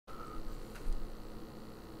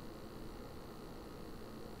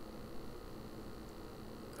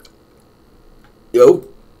Yo.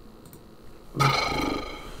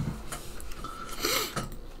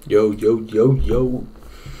 Yo, yo, yo, yo.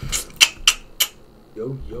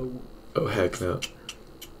 Yo, yo. Oh, heck no.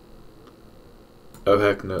 Oh,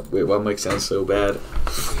 heck no. Wait, why mic sounds so bad?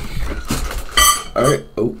 Alright.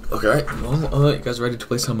 Oh, okay. Well, you guys ready to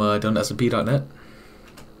play some DonutSmp.net?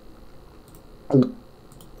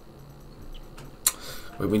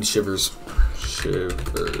 Wait, we need shivers.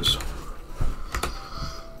 Shivers.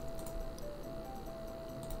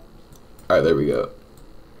 Alright, there we go.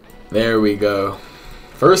 There we go.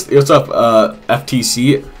 First, yo, what's up,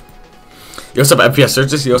 FTC? Yo, what's up, FPS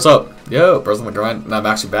Searches? Yo, what's up? Yo, bro's on the grind. Nah, I'm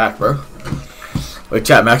actually back, bro. Wait,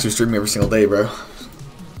 chat, I'm actually streaming every single day, bro.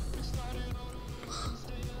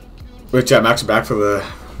 Wait, chat, I'm actually back for the...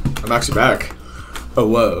 I'm actually back. Oh,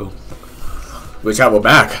 whoa. Wait, chat, we're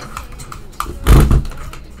back.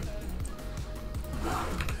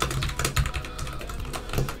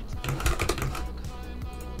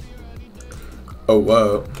 Oh,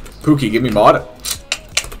 whoa. Pookie, give me mod.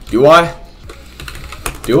 Do I?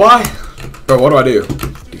 Do I? Bro, what do I do?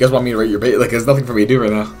 Do you guys want me to rate your bait? Like, there's nothing for me to do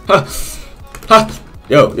right now. Huh. Huh.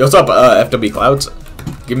 Yo, what's up, FW Clouds?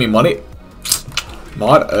 Give me money.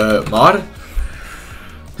 Mod? Mod?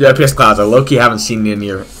 Yeah, FPS Clouds, I low-key haven't seen you in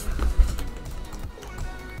here.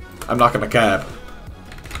 I'm not gonna cap.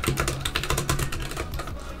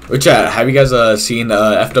 Wait, chat, have you guys seen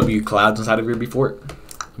FW Clouds inside of here before?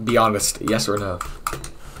 Be honest, yes or no?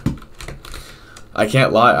 I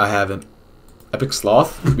can't lie, I haven't. Epic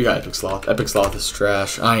Sloth? We got Epic Sloth. Epic Sloth is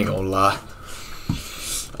trash. I ain't gonna lie.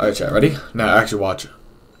 Alright, chat, ready? No, actually watch.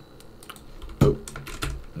 Oh.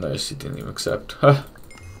 Nice, he didn't even accept. Huh.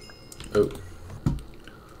 Oh.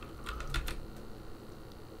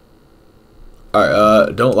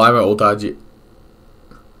 Alright, don't lie, my old IG.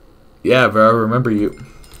 Yeah, bro, I remember you.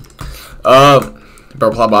 Bro,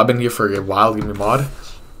 Plum, I've been here for a while. Give me a mod.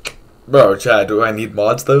 Bro, chat, do I need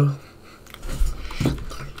mods, though?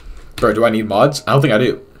 Bro, do I need mods? I don't think I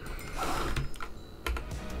do.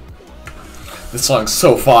 This song's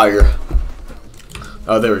so fire.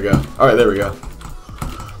 Oh, there we go. Alright, there we go.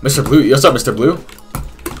 Mr. Blue. What's up, Mr. Blue?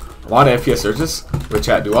 I'm on FPS searches. Wait,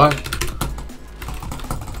 chat, do I?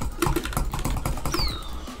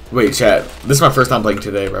 Wait, chat. This is my first time playing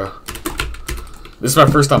today, bro. This is my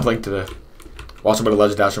first time playing today. Watch him with a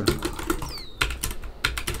Legend Dash him.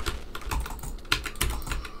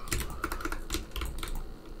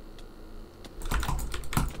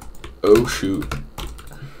 Oh, shoot.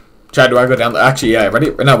 Chad, do I go down? Actually, yeah, ready?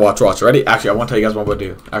 Now, watch, ready? Actually, I want to tell you guys what I'm going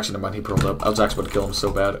to do. Actually, never mind, he pulled up. I was actually about to kill him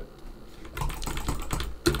so bad.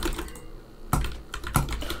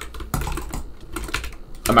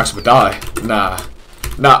 I'm actually going to die. Nah.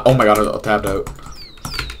 Nah, oh my god, I tapped out.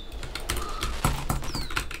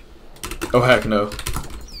 Oh, heck no.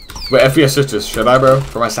 Wait, FPS searches, should I, bro?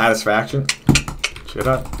 For my satisfaction? Should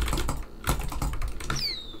I?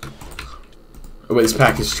 Oh, wait, this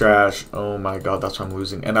pack is trash. Oh my god, that's why I'm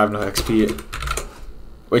losing. And I have no XP.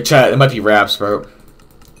 Wait, chat, it might be raps, bro.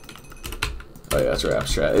 Oh yeah, it's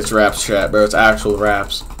raps, chat. It's raps, chat, bro. It's actual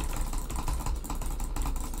raps.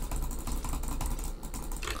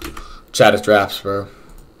 Chat, it's raps, bro.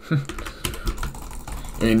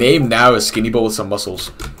 Your name now is Skinny Bull with some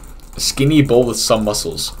muscles. Skinny Bull with some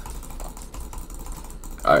muscles.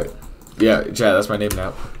 Alright. Yeah, chat, that's my name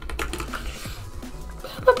now.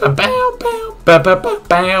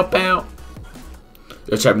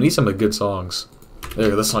 Yo, chat, we need some of the good songs. There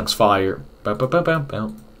you go, this song's fire. Yo,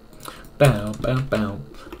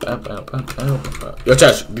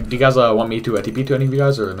 chat, do you guys want me to TP to any of you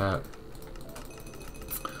guys or not?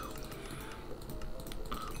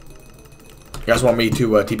 You guys want me to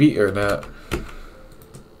TP or not?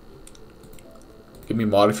 Give me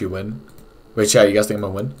mod if you win. Wait, chat, you guys think I'm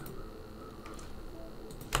gonna win?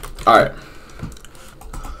 Alright.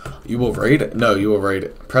 You will raid? No, you will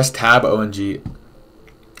raid. Press tab, ONG.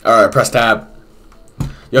 Alright, press tab.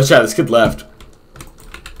 Yo, chat, this kid left.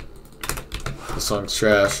 This song's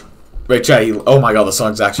trash. Wait, chat, oh my god, the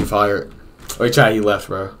song's actually fire. Wait, chat, he left,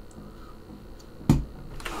 bro.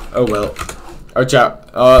 Oh well. Alright,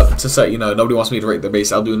 chat, just so you know, nobody wants me to rate the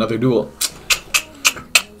base. I'll do another duel.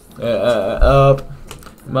 Up.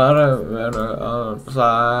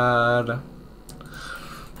 Side.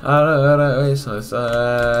 Alright,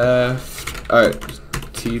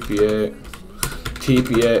 TPA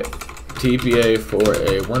for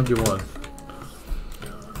a 1v1.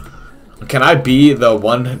 Can I be the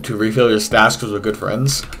one to refill your stash because we're good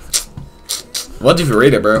friends? Once if you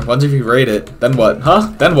rate it, bro. Once if you rate it, then what?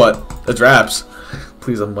 Huh? Then what? It's raps.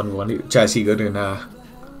 Please, I'm 1v1. Chat, is he good or nah?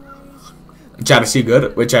 Chat, is he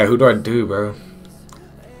good? Wait, chat, who do I do, bro?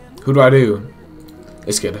 Who do I do?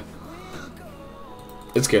 It's good.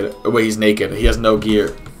 It's good. Oh, wait, he's naked. He has no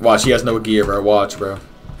gear. Watch, he has no gear, bro. Watch, bro.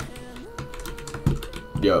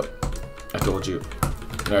 Yo, I told you.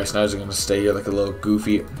 Alright, so now he's gonna stay here like a little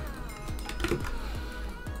goofy.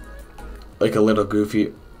 Like a little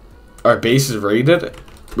goofy. Our base is raided?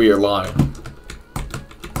 We are lying.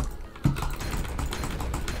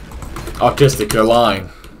 Autistic, you're lying.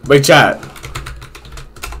 Wait, chat.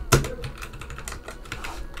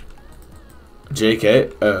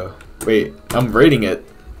 JK? Oh. Wait, I'm raiding it.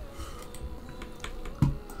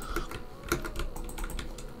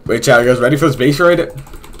 Wait, chat, are you guys ready for this base raid?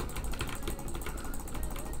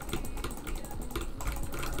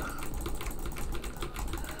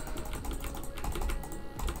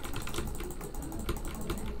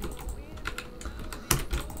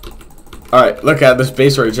 Alright, look at this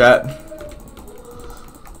base raid, chat.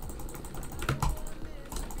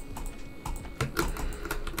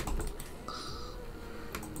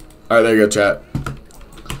 Alright, there you go, chat.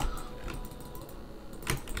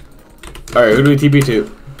 Alright, who do we TP to?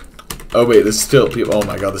 Oh, wait, there's still people. Oh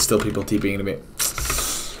my god, there's still people TPing to me.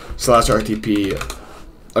 Slash RTP.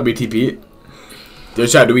 Let me TP. Yo,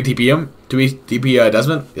 chat, do we TP him? Do we TP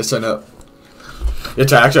Desmond? Yes or no? Yeah,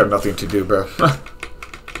 chat, I actually have nothing to do, bro.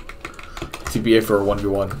 TPA for a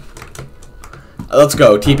 1v1. Let's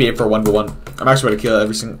go. TPA for a 1v1. I'm actually about to kill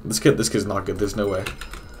every single. This kid's not good. There's no way.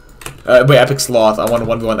 Wait, Epic Sloth. I want a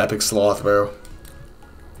 1v1 Epic Sloth, bro.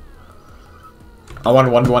 I want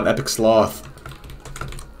a 1v1 Epic Sloth.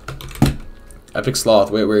 Epic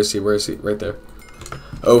Sloth. Wait, where is he? Where is he? Right there.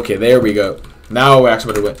 Okay, there we go. Now we're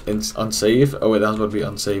actually about to win. Unsafe. Oh, wait, that was about to be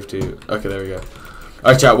unsafe too. Okay, there we go.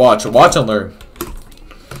 Alright, chat, watch. Watch and learn.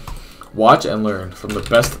 Watch and learn from the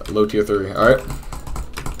best low tier 3. Alright?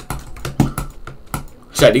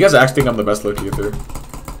 Chat, do you guys actually think I'm the best low tier 3?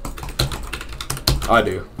 I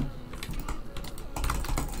do.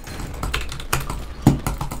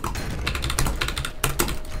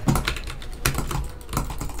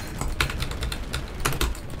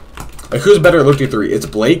 Like, who's better low tier 3? It's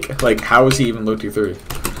Blake? Like, how is he even low tier 3?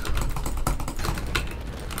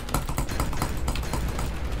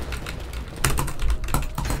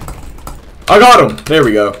 I got him! There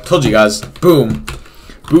we go. Told you guys. Boom.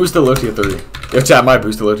 Boost to low tier 3. Yo, chat, my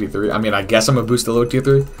boost to low tier 3. I mean, I guess I'm a boost to low tier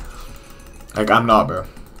 3. Like, I'm not, bro.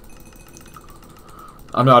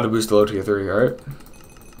 I'm not a boost to low tier 3, alright?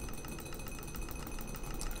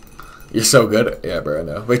 You're so good. Yeah, bro, I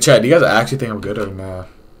know. Wait, chat, do you guys actually think I'm good or nah?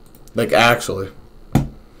 Like, actually.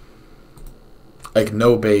 Like,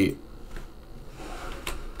 no bait.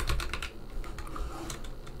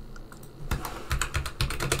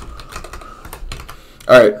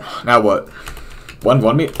 Alright, now what?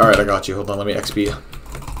 1v1 me? Alright, I got you. Hold on, let me XP.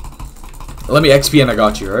 Let me XP and I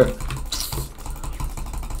got you, alright?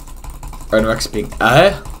 Alright, I'm XPing.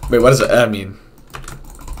 Wait, what does mean?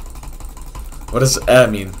 What does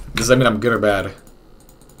mean? Does that mean I'm good or bad?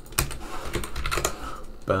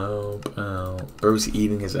 Bow, bow. Bro's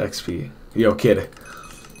eating his XP. Yo, kid.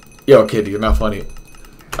 Yo, kid, you're not funny.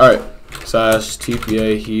 Alright. Slash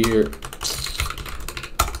TPA here.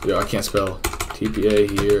 Yo, I can't spell. TPA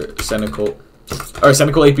here. Senecal. Alright,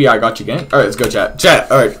 Senecal API. I got you, gang. Alright, let's go, chat. Chat,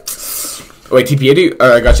 alright. Wait, TPA do?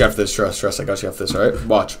 Alright, I got you after this. Trust. I got you after this, alright?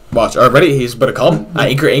 Watch. Alright, ready? He's about to come.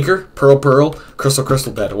 Anchor. Pearl.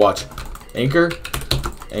 Crystal, dead. Watch. Anchor.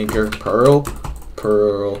 Pearl.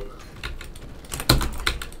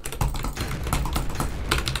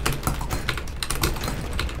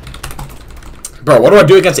 Bro, what do I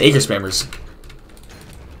do against Acre spammers?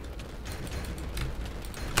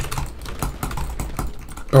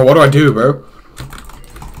 Bro, what do I do, bro?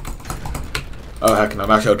 Oh, heck no. I'm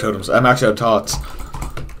actually out of totems. I'm actually out of tots.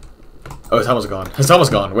 Oh, his helmet's gone. His helmet's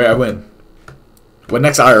gone. Wait, I win. When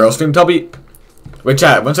next IRL stream, Tubby? Wait,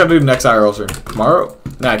 chat. When's I do the next IRL stream? Tomorrow?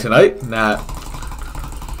 Nah, tonight? Nah.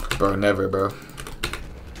 Bro, never, bro.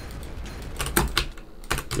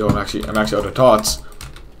 Yo, I'm actually out of tots.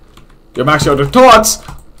 Yo, I'm actually out of tots!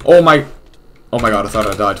 Oh my god, I thought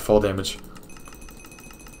I died full damage.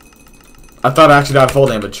 I thought I actually died full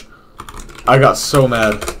damage. I got so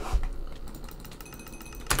mad.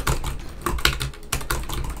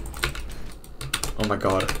 Oh my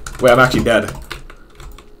god. Wait, I'm actually dead.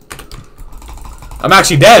 I'm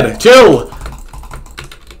actually dead! Chill!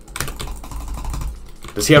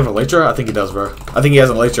 Does he have an elytra? I think he does, bro. I think he has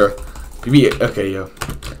an elytra. Okay, yo.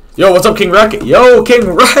 Yo, what's up, King Wreck? Yo, King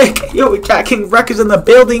Wreck! Yo, chat, King Wreck is in the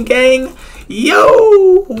building, gang!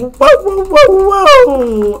 Yo! Whoa!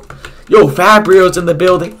 Yo, Fabrio's in the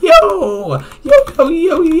building. Yo!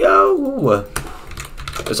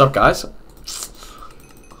 What's up, guys?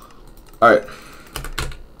 Alright.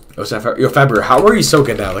 Yo, Fabio, how are you so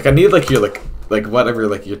good now? Like, I need, like, your, like, whatever,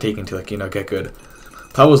 like, you're taking to, like, you know, get good.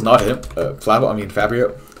 Flavo's not him.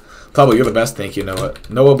 Fabio. Flavo, you're the best. Thank you, Noah.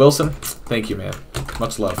 Noah Wilson, thank you, man.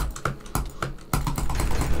 Much love.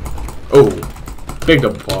 Oh, big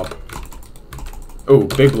double pop. Oh,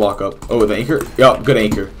 big block up. Oh, the anchor? Yeah, good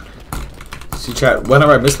anchor. See, chat,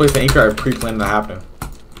 whenever I misplace the anchor, I pre-planned that happening.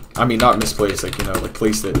 I mean, not misplaced, like, you know, like,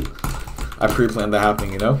 placed it. I pre-planned that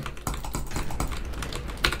happening, you know?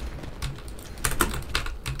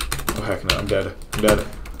 Oh, heck no, I'm dead. I'm dead.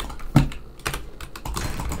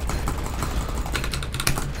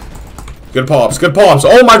 Good pops, good pops.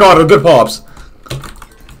 Oh my god, good pops.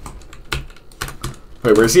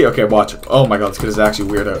 Wait, where is he? Okay, watch. Oh my god, this kid is actually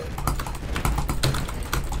weird out.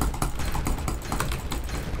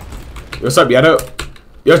 Yo, what's up, Yeto?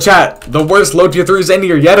 Yo, chat, the worst low tier 3 is in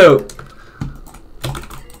here, Yeto.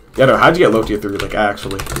 Yeto, how'd you get low tier 3, like,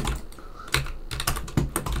 actually?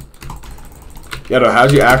 Yeto,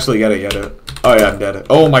 how'd you actually get it, Yeto? Oh yeah, I'm dead.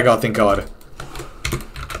 Oh my god, thank god.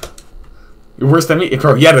 You're worse than me?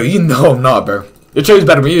 Bro, Yeto, you know I'm not, bro. Your choice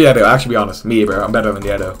better than me, Yeto. Actually, be honest. Me, bro. I'm better than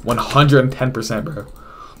Yeto. 110%, bro.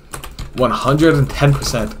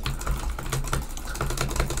 110%.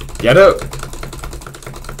 Yeto?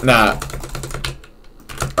 Nah.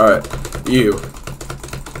 Alright. You.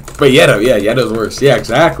 Wait, Yeto. Yeah, Yeto's worse. Yeah,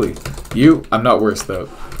 exactly. You? I'm not worse, though.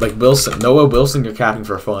 Like, Wilson. Noah Wilson, you're capping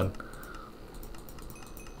for fun.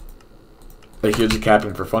 Like, you're just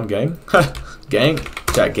capping for fun, gang? Gang?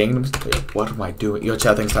 Chat, gang? What am I doing? Yo,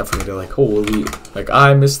 chat, thanks time for me to, like, holy... Like,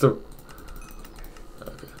 I missed the...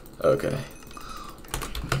 Okay.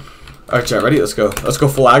 Alright, chat, ready? Let's go. Let's go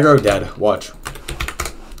full aggro, dead. Watch.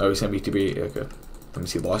 Oh, he sent me to be... Okay. Let me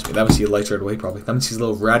see, lost me. That means he lights right away, probably. That means he's a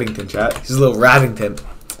little Raddington, chat. He's a little Raddington.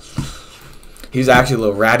 He's actually a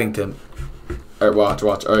little Raddington. Alright, watch,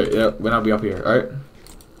 watch. Alright, yeah, when I'll be up here, alright?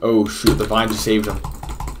 Oh, shoot, the vine just saved him.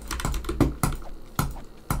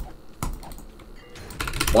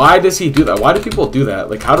 Why does he do that? Why do people do that?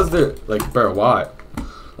 Like, how does their... Like, bro, why?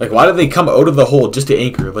 Like, why do they come out of the hole just to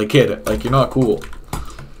anchor? Like, kid, like, you're not cool.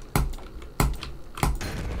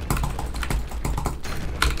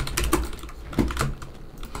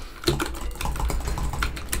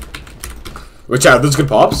 Watch out, this is good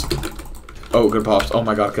pops. Oh, good pops. Oh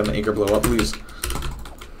my god, can the anchor blow up, please?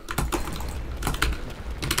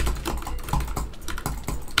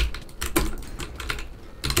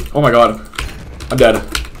 Oh my god. I'm dead.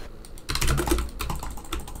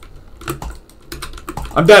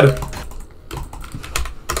 I'm dead.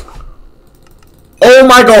 Oh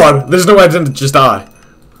my god! There's no way I didn't just die.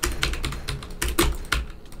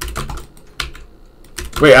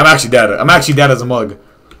 Wait, I'm actually dead. I'm actually dead as a mug.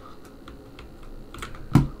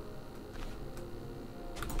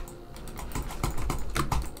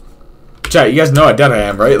 Chat, you guys know how dead I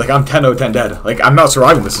am, right? Like, I'm 10 out of 10 dead. Like, I'm not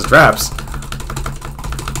surviving this as traps.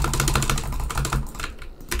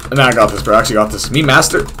 And I got this, bro. I actually got this. Me,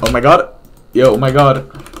 master. Oh my god. Yo, oh my god.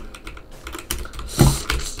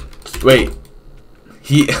 Wait.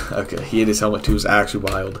 Okay, he ate his helmet too. Is actually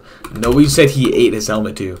wild. Nobody said he ate his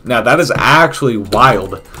helmet too. Now, that is actually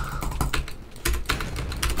wild.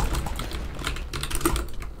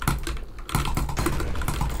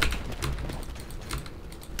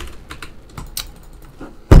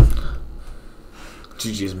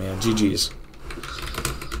 GG's, man. GG's.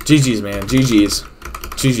 GG's, man. GG's.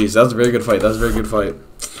 GG's. That was a very good fight. That was a very good fight.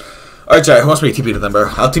 Alright, chat. Who wants me to TP to them, bro?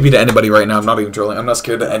 I'll TP to anybody right now. I'm not even trolling. I'm not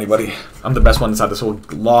scared of anybody. I'm the best one inside this whole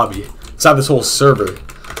lobby. Inside this whole server.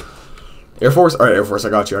 Air Force? Alright, Air Force. I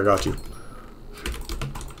got you. I got you.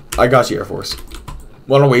 I got you, Air Force.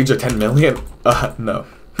 Want to wager 10 million? No. No.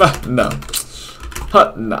 No.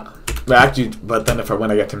 But actually, but then if I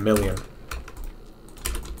win, I get 10 million.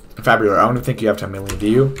 Fabio, I don't even think you have 10 million, do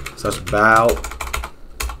you? So that's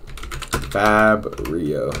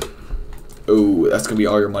Fabio. Oh, that's gonna be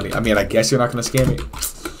all your money. I mean, I guess you're not gonna scam me.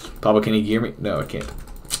 Pablo, can you gear me? No, I can't.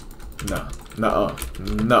 No. Nuh-uh.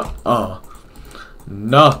 Nuh-uh.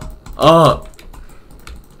 Nuh-uh.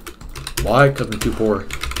 Why? Because I'm too poor.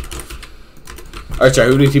 Alright, chat,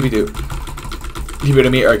 who do you TP to? TP to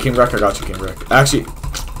me? Alright, King Wreck, I got you, King Wreck. Actually,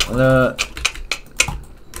 alright,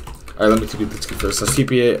 let me TP this kid first. Let's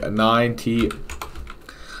TP a 9T.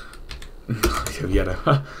 Yeah,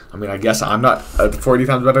 I mean, I guess I'm not 40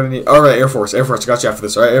 times better than you. Alright, Air Force. Air Force, I got you after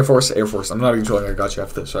this. Alright, Air Force. Air Force. I'm not even trolling. I got you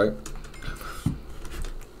after this, right?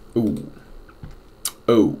 Ooh.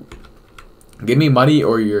 Oh. Give me money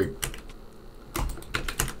or you're...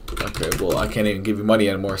 Okay, well, I can't even give you money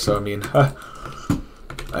anymore, so I mean...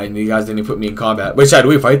 and you guys didn't even put me in combat. Wait, Chad, do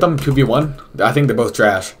we fight them? 2v1? I think they're both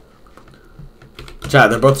trash. Chad,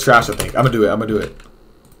 they're both trash, I think. I'm gonna do it. I'm gonna do it.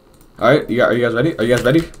 Alright, are you guys ready? Are you guys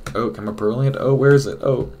ready? Oh, camera brilliant. Oh, where is it?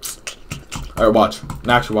 Oh. Alright, watch.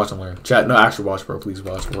 No, actually watch and learn. Chat, no, actually watch, bro. Please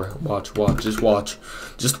watch. Watch. Just watch.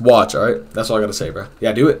 Just watch, alright? That's all I gotta say, bro.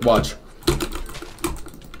 Yeah, do it. Watch.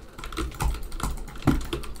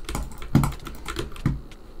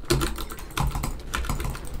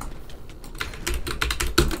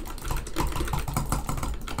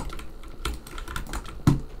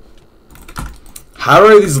 How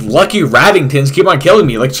are these lucky Raddingtons keep on killing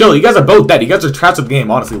me? Like, chill. You guys are both dead. You guys are trash at the game,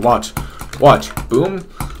 honestly. Watch. Watch. Boom.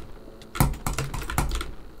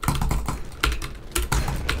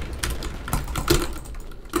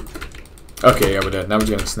 Okay, yeah, we're dead. Now we're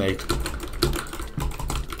getting snaked.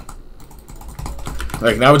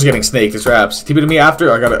 Like, now we're just getting snaked. It's raps. TP to me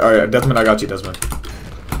after. I got it. Alright, Desmond, I got you, Desmond.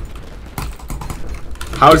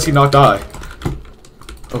 How does he not die?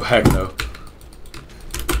 Oh, heck no.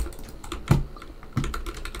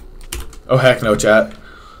 Oh, heck no, chat.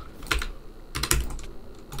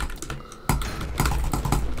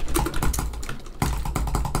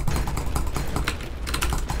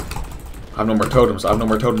 I have no more totems. I have no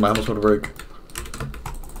more totems. I almost want to break.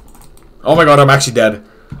 Oh my god, I'm actually dead.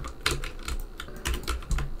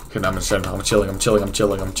 Okay, now I'm chilling. I'm chilling,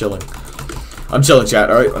 chat.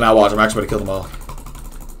 Alright, now watch. I'm actually going to kill them all.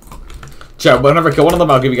 Chat, whenever I kill one of them,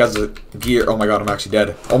 I'll give you guys a gear. Oh my god, I'm actually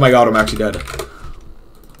dead. Oh my god, I'm actually dead.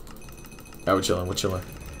 Yeah, we're chilling.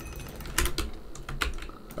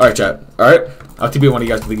 Alright, chat. Alright. I'll TP one of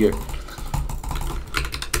you guys to the gear.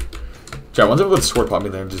 Chat, once I put the sword pop me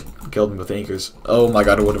there and just killed me with anchors. Oh my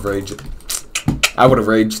god, I would have raged. I would have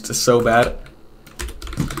raged so bad.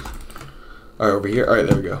 Alright, over here. Alright,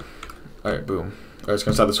 there we go. Alright, boom. Alright, let's go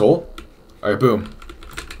inside this hole. Alright, boom.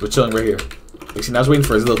 We're chilling right here. You see, now he's waiting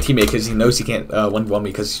for his little teammate because he knows he can't 1v1 me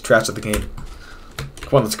because he's trash at the game.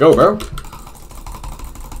 Come on, let's go, bro.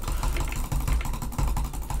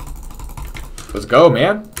 Let's go,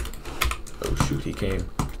 man. Oh, shoot, he came.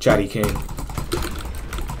 Chat, he came.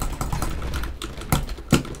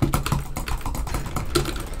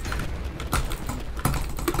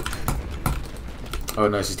 Oh,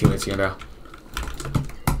 nice, his teammate's here now.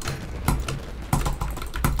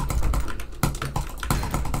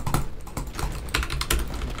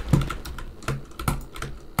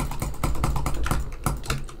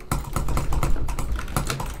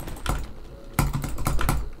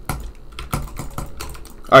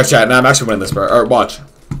 Alright, chat, now I'm actually winning this, bro. Alright, watch.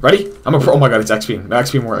 Ready? I'm a pro. Oh my god, it's XP.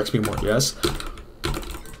 XP more, yes.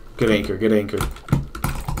 Good anchor. Good.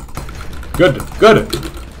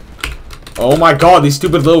 Oh my god, these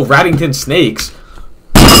stupid little Raddington snakes.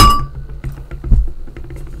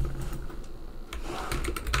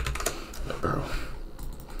 Bro.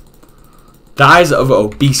 Dies of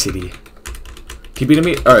obesity. TP to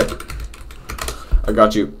me? Alright. I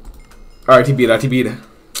got you. Alright, TP'd.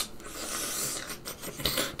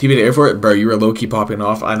 TP to Air Force? Bro, you were low-key popping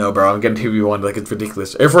off. I know, bro. I'm getting 2v1. Like, it's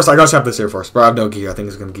ridiculous. Air Force, I gotta shop this Air Force. Bro, I have no gear. I think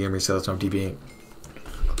it's gonna gear me, so that's why I'm TPing.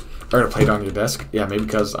 Or gonna play it on your desk? Yeah, maybe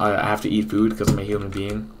because I have to eat food because I'm a human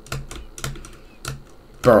being.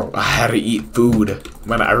 Bro, I had to eat food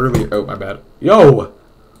when I earlier. Oh, my bad. Yo!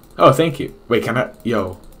 Oh, thank you. Wait, can I?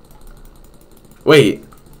 Yo. Wait.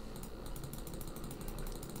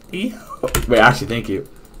 Yo. Wait, actually, thank you.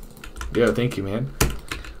 Yo, thank you, man.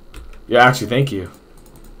 Yeah, actually, thank you.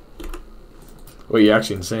 Wait, you're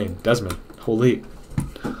actually insane. Desmond. Holy.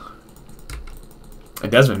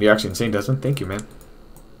 And Desmond, you're actually insane, Desmond. Thank you, man.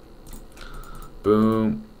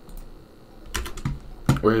 Boom.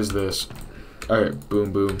 Where is this? Alright,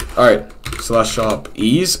 boom. Alright, slash shop.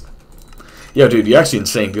 Ease. Yo, dude, you're actually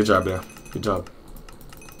insane. Good job, bro. Good job.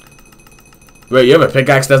 Wait, you have a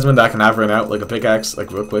pickaxe, Desmond, that I can have right now? Like a pickaxe,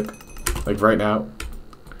 like real quick? Like right now?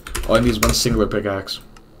 All I need is one singular pickaxe.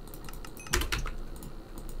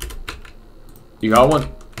 You got one?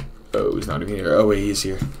 Oh, he's not even here. Oh, wait, he's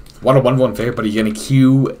here. Want a 1v1 fair, buddy? You're gonna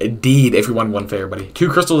queue a deed if you want 1 fair, buddy. 2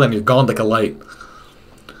 crystals and you're gone like a light.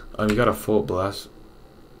 You got a full blast.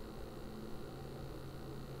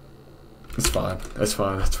 It's fine. That's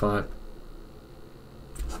fine. That's fine.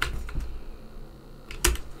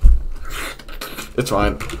 It's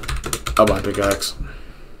fine. I'll buy pickaxe.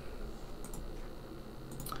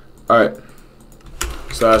 Alright.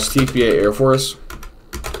 Slash TPA Air Force.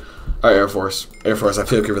 Alright, Air Force. Air Force, I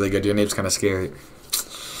feel like you're really good. Your name's kind of scary.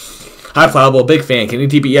 Hi, Plowable. Big fan. Can you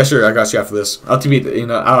TP? Yeah, sure. I got you after this. I'll TP, you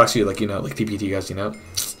know, I'll actually, like, you know, like, TP to you guys, you know.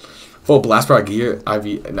 Full blast bar gear.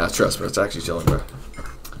 IV. Nah, trust, bro. It's actually chilling, bro.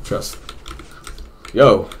 Trust.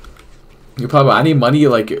 Yo. You probably, I need money,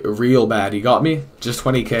 like, real bad. You got me? Just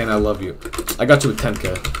 20k and I love you. I got you with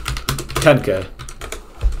 10k. 10k.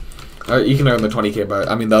 Alright, you can earn the 20k by,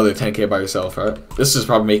 I mean the other 10k by yourself, alright? This is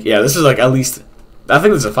probably make, yeah, this is like at least, I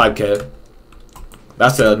think this is a 5k.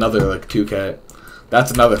 That's another like 2k.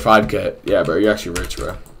 That's another 5k. Yeah, bro, you're actually rich,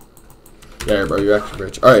 bro. Yeah, bro, you're actually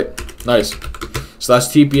rich. Alright, nice. So that's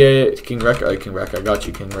TPA, King Rec. Alright, King Rec, I got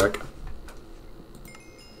you, King Rec.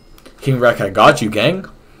 King Rec, I got you, gang.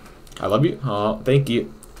 I love you. Oh, thank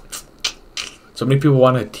you. So many people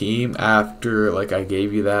want a team after, like, I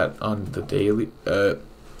gave you that on the daily.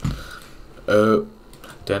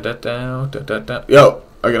 Yo,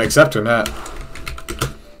 I can accept or not.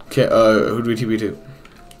 Okay, who do we TP to?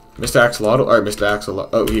 Mr. Axolotl? Alright, Mr. Axolotl.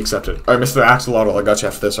 Oh, he accepted. Alright, Mr. Axolotl, I got you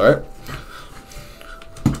after this, alright?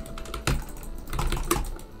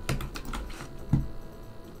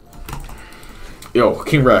 Yo,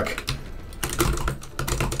 King Rec.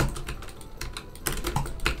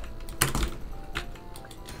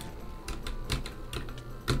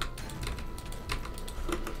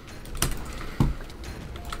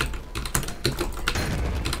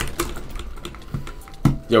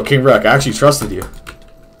 Yo, King Rec, I actually trusted you.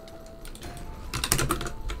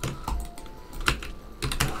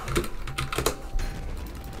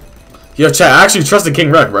 Yo, chat, I actually trusted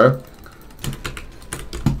King Rec, bro.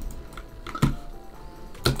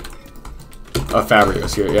 Oh,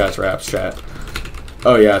 Fabrio's here. Yeah, it's Raps, chat.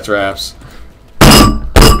 Oh, yeah, it's Raps.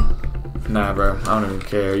 Nah, bro. I don't even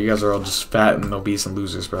care. You guys are all just fat and obese and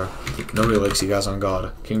losers, bro. Nobody likes you guys on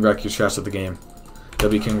God. King Rec, you're trash at the game.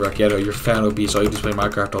 W King Rec, yeah, you're fat and obese. All you do is play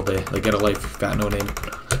Minecraft all day. Like, get a life, fat no name.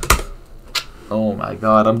 Oh my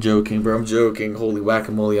God, I'm joking, bro. I'm joking. Holy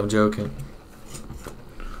whack-a-mole, I'm joking.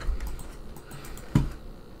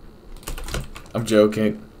 I'm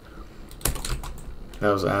joking. That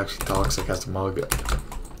was actually toxic as a mug.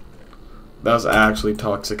 That was actually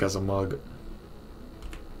toxic as a mug.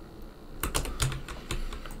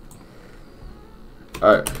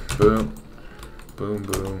 Alright, boom. Boom,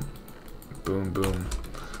 boom. Boom, boom.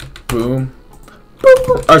 Boom.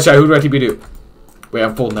 Boom. Alright, chat, who do I TP to? Wait,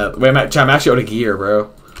 I'm full net. Wait, I'm actually out of gear,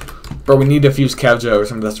 bro. Bro, we need to fuse Kevjo or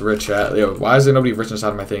something that's rich, chat. Yo, why is there nobody rich inside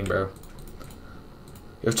of my thing, bro?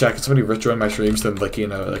 Yo, chat, can somebody rich join my streams then, like, you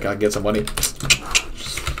know, like, I get some money?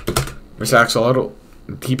 Mr. Axolotl,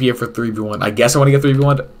 TP for 3v1. I guess I want to get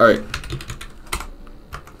 3v1. Alright.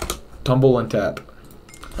 Tumble and tap.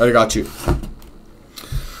 Alright, I got you.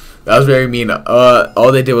 That was very mean.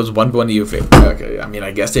 All they did was 1v1 you. Okay, I mean,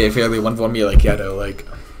 I guess they fairly 1v1 me, like, yeah, no, like.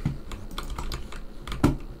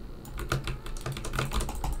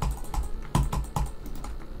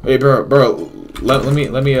 Wait, bro,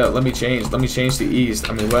 let me change to east.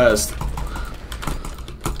 I mean west.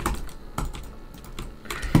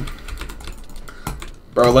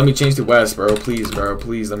 Bro, let me change to west, bro. Please,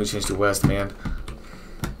 let me change to west, man.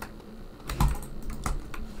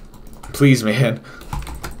 Please, man.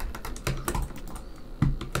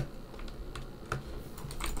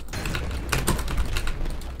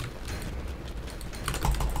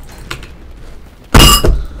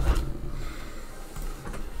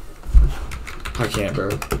 I can't, bro.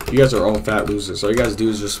 You guys are all fat losers. All you guys do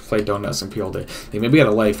is just play DonutSmp all day. Like, maybe get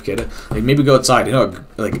a life, kid. Like, maybe go outside. You know,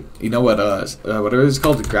 like, you know what it is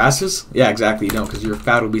called? The grasses? Yeah, exactly. You know, because you're a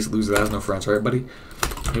fat, obese loser that has no friends, right, buddy?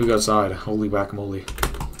 Maybe go outside. Holy whack-a-mole.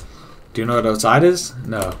 Do you know what outside is?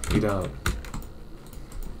 No, you don't.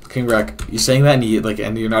 King Rec, you're saying that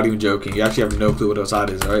and you're not even joking. You actually have no clue what outside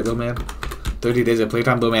is, alright, little man? 30 days of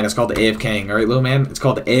playtime, little man. It's called the AF King, alright, little man? It's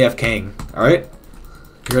called the AF King, alright?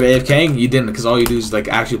 You heard of AF King? You didn't, because all you do is, like,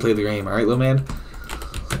 actually play the game, alright, little man?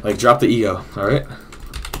 Like, drop the ego, alright?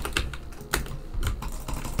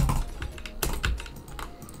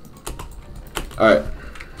 Alright.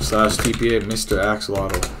 Slash TPA Mr.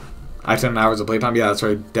 Axolotl. I 10 hours of playtime? Yeah, that's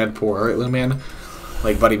right. Dead poor, alright, little man?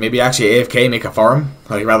 Like, buddy, maybe actually AFK, make a farm?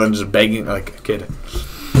 Like, rather than just begging, like, a kid.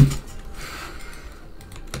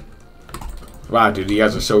 Wow, dude, you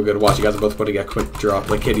guys are so good. Watch, you guys are both putting a quick drop.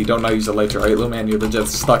 Like, kid, you don't know how to use a lighter, right, little man? You're legit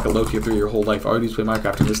stuck at low tier 3 your whole life. Already play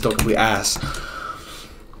Minecraft and you're still complete ass.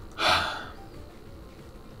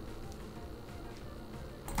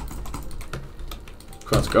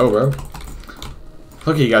 Let's go, bro.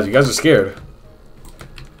 Look at you guys are scared.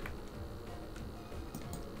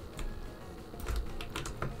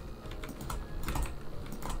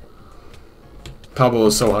 Pablo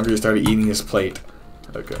was so hungry he started eating his plate.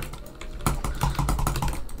 Okay.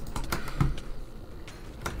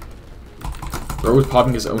 Bro was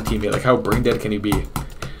popping his own teammate. Like, how brain dead can he be?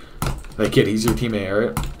 Like, kid, he's your teammate,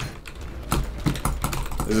 alright?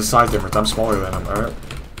 There's a size difference. I'm smaller than him, alright?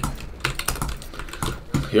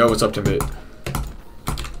 Yo, what's up, teammate?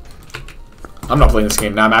 I'm not playing this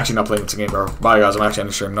game. Nah, I'm actually not playing this game, bro. Bye, guys. I'm actually on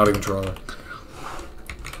the stream. Not even trolling.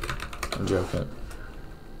 I'm joking.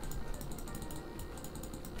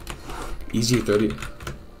 Easy 30.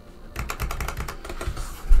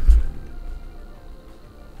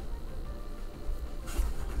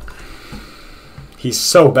 He's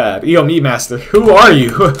so bad. Yo, Meat Master, who are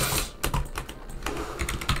you?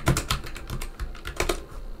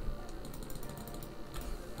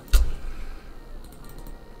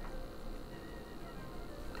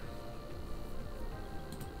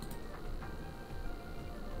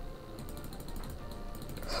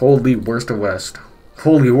 Holy worst of West.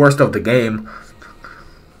 Holy worst of the game.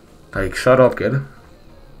 Like, shut up, kid.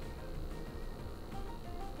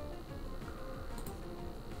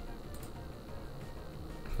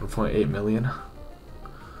 $1.8 million.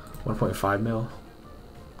 1.5 mil.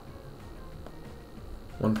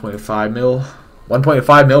 1.5 mil.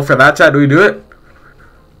 1.5 mil for that, chat. Do we do it?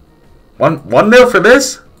 One mil for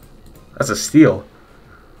this? That's a steal.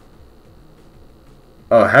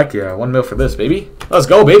 Oh, heck yeah. 1 mil for this, baby. Let's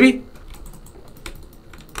go, baby.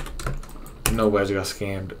 No way I got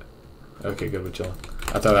scammed. Okay, good. We're chilling.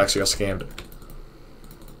 I thought I actually got scammed.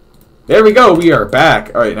 There we go. We are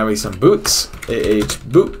back. All right, now we need some boots.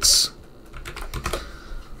 Boots.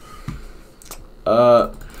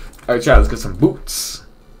 All right, chat. Let's get some boots.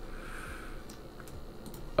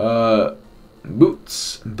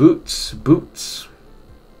 Boots. Boots.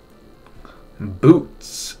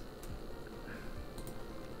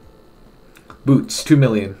 2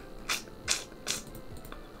 million.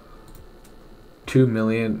 2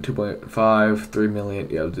 million, 2.5, 3 million.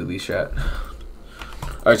 Yeah, I'll do these, chat.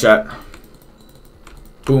 Alright, chat.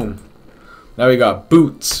 Boom. Now we got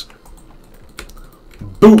boots.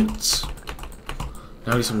 Boots.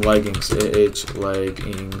 Now we need some leggings.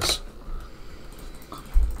 Leggings.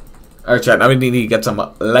 Alright, chat. Now we need to get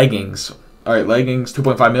some leggings. Alright, leggings.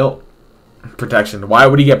 2.5 mil. Protection. Why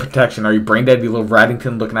would he get protection? Are you brain dead, you little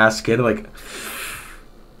Raddington looking ass kid? Like,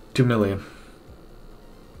 2 million.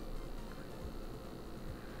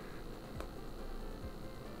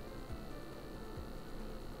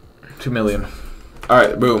 $2 million.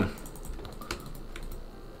 Alright, boom.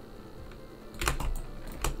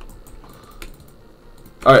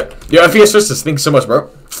 Alright. Yo, FPS Justice, thanks so much, bro.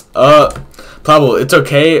 Pablo, it's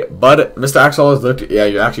okay, but Mr. Axel has looked. Yeah,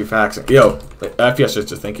 you're actually faxing. Yo, FPS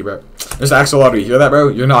Justice, thank you, bro. Mr. Axel, do you hear that, bro?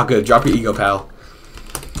 You're not good. Drop your ego, pal.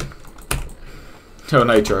 Oh,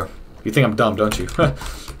 Nitro. You think I'm dumb, don't you?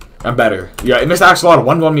 I'm better. Yeah, Mr. Axolotl,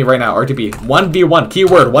 1v1 me right now. RTP. 1v1.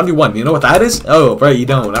 Keyword, 1v1. You know what that is? Oh, right, you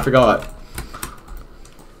don't. I forgot.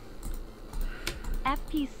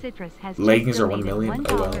 FP Citrus has leggings are 1 million?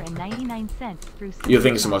 Oh, well. Yo,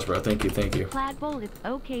 thank you so much, bro. Thank you, thank you. Cladbull, it's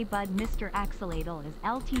okay, bud. Mr. Axolotl is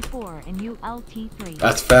LT4 and you LT3.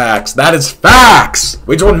 That's facts. That is facts!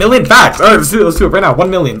 Wager 1 million? Facts! Alright, let's do it right now.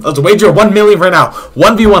 1 million. Let's wager 1 million right now.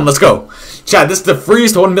 1v1, let's go. Chat, this is the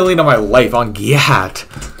freest 1 million of my life on Giat.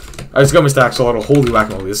 Alright, let's go, Mr. Axolotl. Holy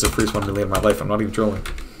whack-a-mole. This is the freest 1 million of my life. I'm not even trolling.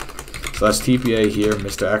 So that's TPA here,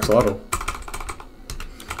 Mr. Axolotl.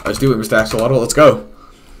 Alright, let's do it, Mr. Axolotl. Let's go.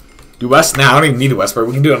 Do West? Nah, I don't even need a West, bro.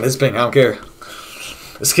 We can do it on this thing. I don't care.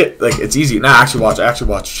 This kid, like, it's easy. Nah, actually watch.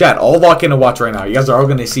 Chat, all lock in and watch right now. You guys are all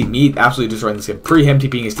going to see me absolutely destroying this kid. Pre him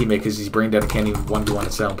TPing his teammate because he's brain dead and can't even 1v1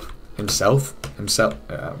 himself. Himself?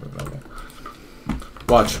 Okay.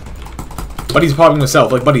 Watch. Buddy's popping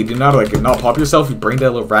himself. Like, buddy, do not, like, not pop yourself, you brain dead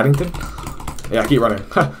little Raddington. Yeah, keep running.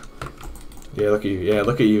 Yeah, look at you. Yeah,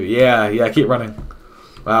 look at you. Yeah, keep running.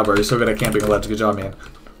 Wow, bro, you're so good at camping ledge. Good job, man.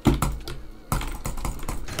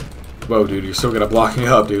 Whoa, dude, you're so good at blocking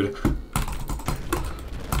up, dude.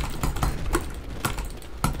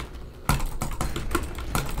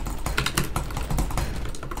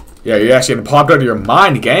 Yeah, you're actually getting popped out of your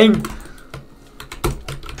mind, gang.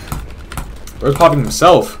 Where's popping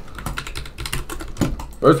himself?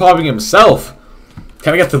 Where's popping himself?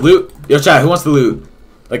 Can I get the loot? Yo, chat, who wants the loot?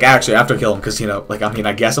 Like, actually, after I kill him, because, you know, like, I mean,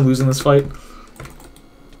 I guess I'm losing this fight.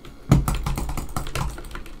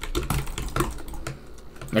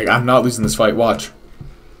 Like, I'm not losing this fight. Watch.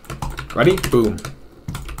 Ready? Boom.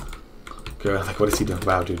 Okay, like, what is he doing?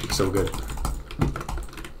 Wow, dude, you're so good.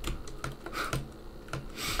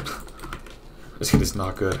 This kid is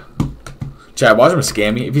not good. Chat, watch him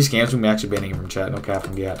scam me. If he scams me, I'm actually banning him from chat. No cap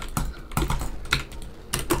from Gat.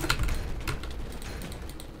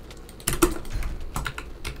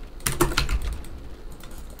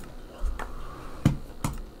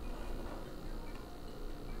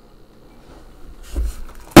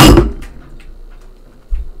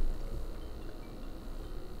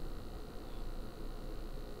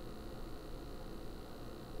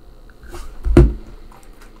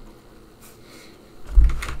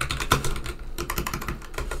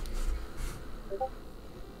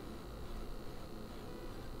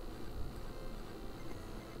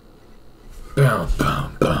 Alright,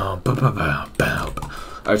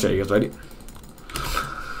 chat, you guys ready?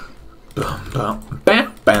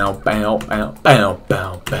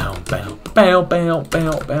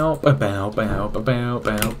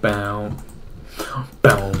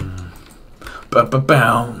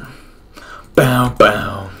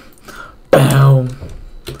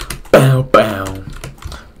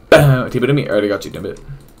 T-bit to me? I already got you, Dimbit.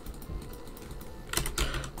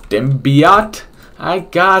 Dimbiat, I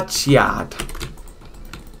got ya.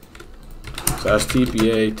 So that's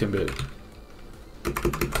TPA, Timbit.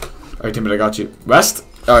 Alright, Timbit, I got you. West?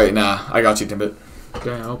 Alright, nah, I got you, Timbit.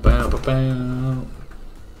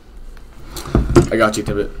 I got you,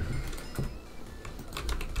 Timbit.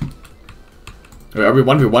 Wait, are we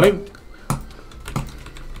 1v1ing?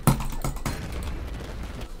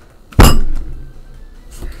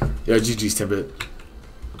 Yo, GG's, Timbit.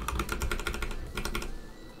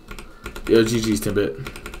 Yo, GG's, Timbit.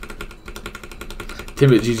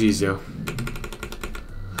 Timbit, GG's, yo.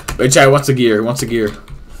 Wait, chat, what's the gear? What's the gear?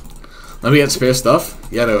 Let me get spare stuff?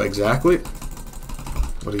 Yeah, no, exactly.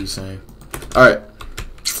 What are you saying? Alright.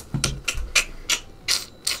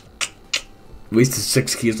 Wasted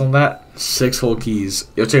 6 keys on that? 6 whole keys.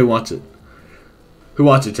 Yo, chat, who wants it? Who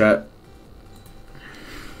wants it, chat?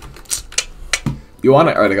 You want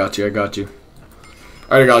it? Alright, I got you. I got you.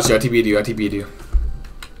 Alright, I got you. I TP'd you. I TP'd you.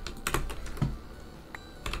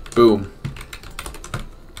 Boom.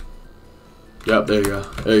 Yep, there you go.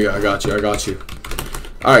 There you go. I got you. I got you.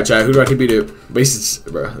 Alright, chat. Who do I TP to? Wasted.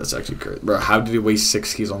 Bro, that's actually crazy. Bro, how did you waste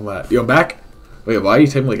 6 keys on that? Yo, I'm back? Wait, why are you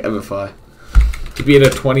typing like MFI? TP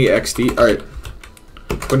to 20 XD. Alright.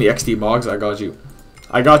 20 XD Mogs. I got you.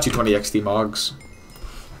 I got you, 20 XD Mogs.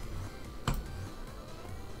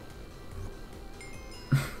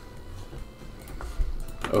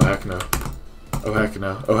 Oh heck no. Oh heck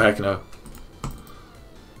no. Oh heck no.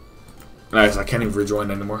 Nice, I can't even rejoin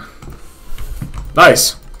anymore.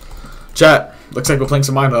 Nice! Chat, looks like we're playing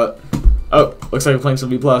some Minehut. Oh, looks like we're playing some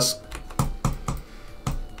V+. Will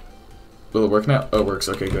it work now? Oh, it works.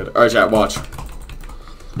 Okay, good. Alright, chat, watch.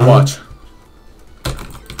 Watch.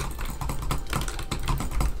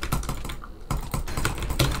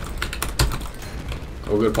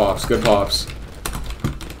 Oh, good pops, good pops.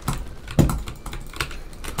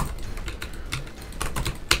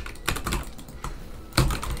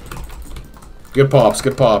 Good pops,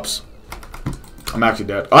 good pops. I'm actually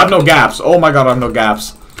dead. I have no gaps. Oh my god, I have no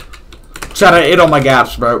gaps. Chat, I ate all my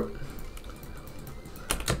gaps, bro.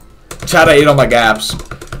 Chat, I ate all my gaps.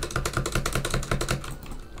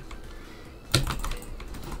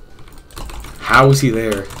 How is he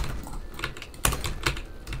there?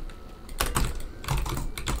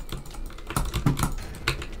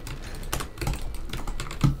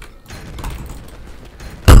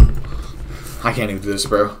 I can't even do this,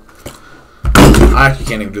 bro. I actually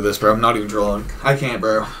can't even do this, bro. I'm not even trolling. I can't,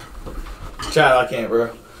 bro. Chat, I can't,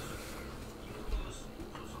 bro.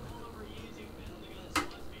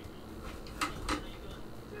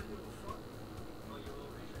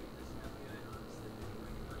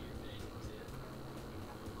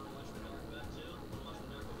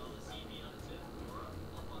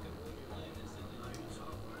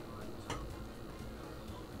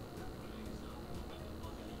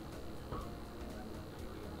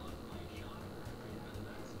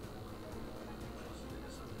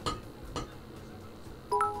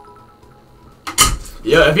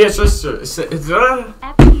 Yeah, if he has citrus, yo,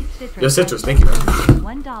 citrus, thank you, man.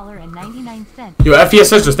 $1.99. Yo, FPS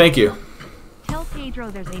citrus, thank you. Tell Pedro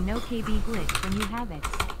there's a no KB glitch when you have it.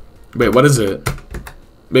 Wait, what is it?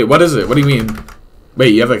 Wait, what is it? What do you mean?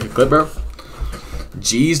 Wait, you have like a clip, bro?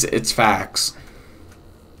 Jeez, it's facts.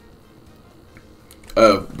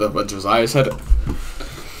 Oh, what Josiah said?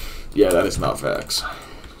 Yeah, that is not facts.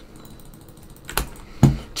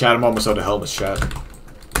 Chat, I'm almost out of helmets, chat.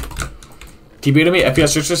 TP to me,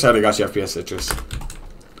 FPS citrus? I already got you, FPS citrus.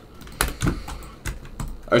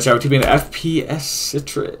 Alright, chat, we're TPing to FPS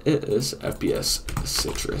citrus. FPS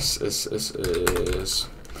citrus is citrus.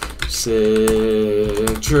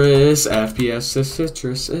 FPS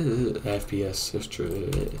citrus. FPS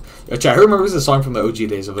citrus. Yo, chat, who remembers the song from the OG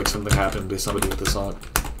days of like something happened to somebody with the song?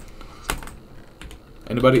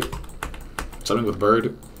 Anybody? Something with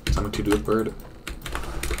bird? Something to do with bird?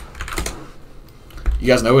 You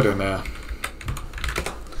guys know it or nah?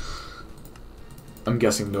 I'm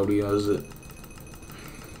guessing nobody knows it.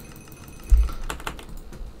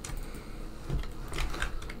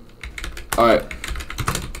 Alright.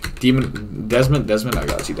 Desmond, I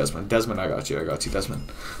got you, Desmond. Desmond, I got you,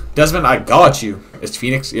 Desmond. Desmond, I got you. It's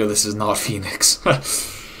Phoenix? Yo, this is not Phoenix.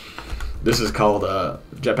 This is called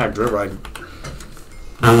Jetpack Drift Ride.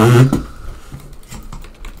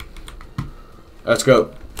 Let's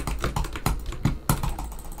go.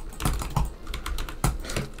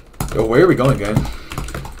 Yo, where are we going, gang?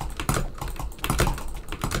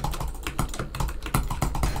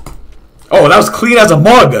 Oh, that was clean as a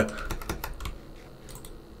mug.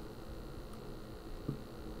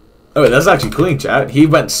 Oh, that's actually clean, chat. He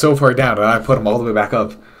went so far down, and I put him all the way back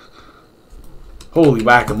up. Holy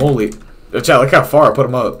whack-a-mole. Yo, chat, look how far I put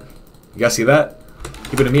him up. You guys see that?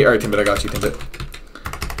 Keep it to me. Alright, Timbit, I got you, Timbit.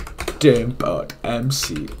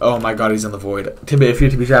 DonutSmp. Oh my god, he's in the void. Timbit, if you're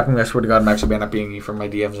to be trapping me, I swear to god, I'm actually banning being you from my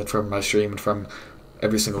DMs and from my stream and from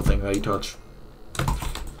every single thing that you touch.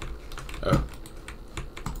 Oh.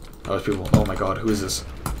 Oh, there's people. Oh my god, who is this?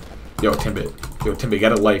 Yo, Timbit. Yo, Timbit,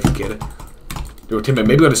 get a life, kid. Yo, Timbit,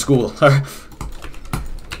 maybe go to school.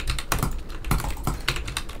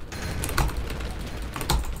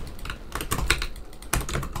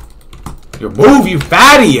 Yo, move, you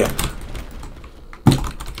fatty!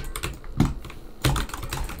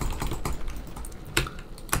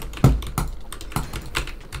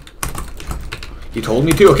 You told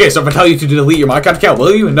me to? Okay, so if I tell you to delete your Minecraft account,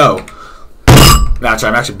 will you? No. Nah,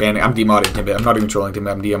 I'm actually banning. I'm demodding Timbit. I'm not even trolling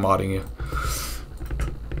Timbit. I'm demodding you.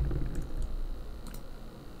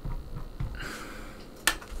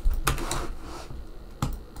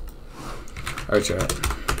 Alright, chat.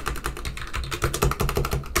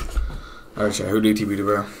 Alright, chat. Who do you TP to,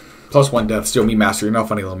 bro? +1 death. Still me, master. You're not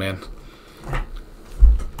funny, little man.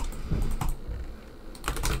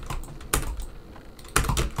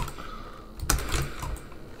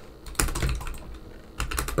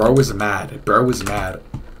 Bro was mad. Bro was mad.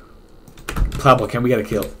 Pablo, can we get a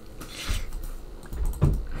kill?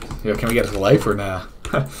 Yo, can we get to life or nah?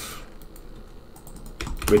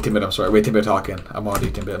 Wait, Timbit, I'm sorry. Wait, Timbit talking. I'm on you,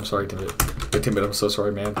 Timbit. I'm sorry, Timbit. Wait, Timbit, I'm so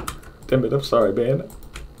sorry, man. Timbit, I'm sorry, man.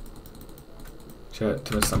 Chat,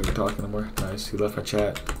 Timbit's not even talking anymore. Nice, he left my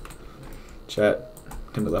chat. Chat,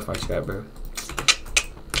 Timbit left my chat, bro.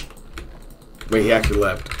 Wait, he actually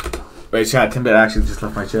left. Wait, chat, Timbit actually just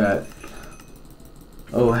left my chat.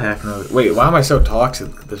 Oh, heck no. Wait, why am I so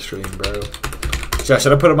toxic this stream, bro? Chat,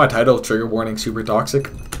 should I put up my title, trigger warning, super toxic?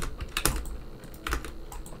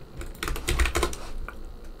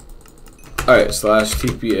 Alright, /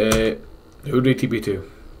 TPA. Who do you TP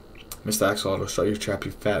to? Mr. Axolotl, start your trap,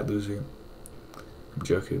 you fat loser. I'm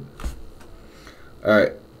joking.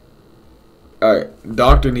 Alright. Alright,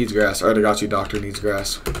 Doctor needs grass. Alright, I got you, Doctor needs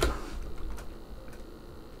grass.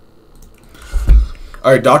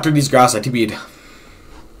 Alright, Doctor needs grass, I TP'd.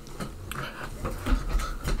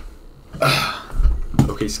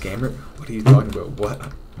 Okay, scammer? What are you talking about?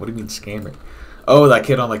 What do you mean scammer? Oh, that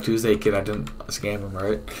kid on like Tuesday, kid, I didn't scam him,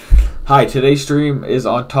 right? Hi, today's stream is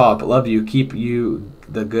on top. Love you. Keep you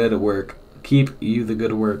the good work. Keep you the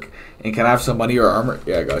good work. And can I have some money or armor?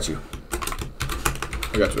 Yeah, I got you.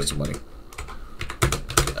 I got you with some money.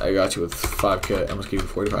 I got you with 5k. I'm gonna give you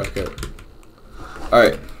 45k.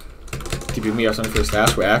 Alright. TP me or something for the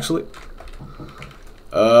stash. Wait, actually?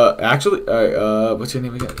 Alright, what's your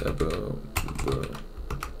name again? Bro.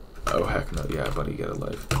 Oh, heck no. Yeah, buddy, get a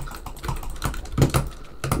life.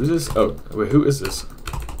 Who's this? Oh, wait, who is this?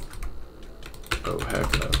 Oh,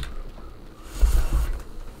 heck no.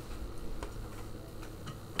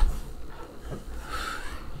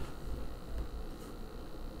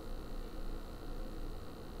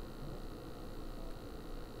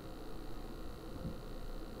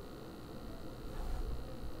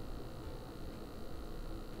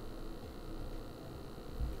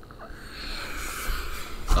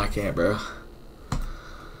 I can't, bro.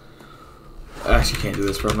 I actually can't do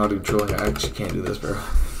this, bro. I'm not even trolling. I actually can't do this, bro.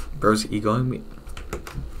 Bro's egoing me.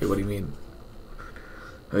 Wait, what do you mean?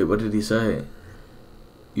 Wait, what did he say?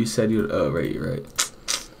 You said you. Oh, right, you're right.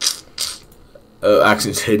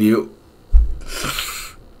 Actually said you.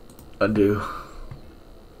 Undo.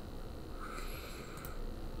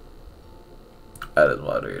 Added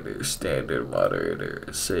moderator, standard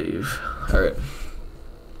moderator, save. Alright.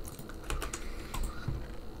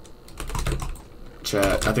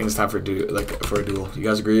 Chat, I think it's time for a duel. You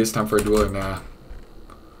guys agree it's time for a duel or nah?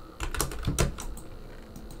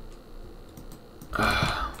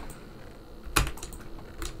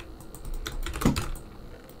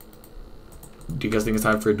 Do you guys think it's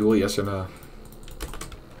time for a duel? Yes or no?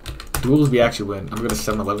 Duels we actually win. I'm going to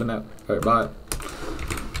 7-Eleven now. Alright, bye.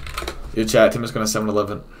 Your chat, Tim is going to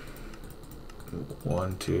 7-Eleven.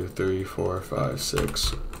 1, 2, 3, 4, 5,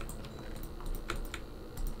 6.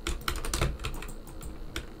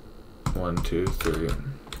 1, 2, 3.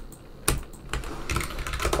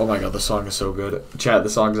 Oh my god, the song is so good. Chat, the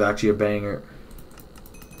song is actually a banger.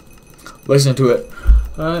 Listen to it.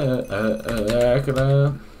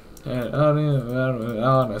 And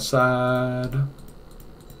on the side,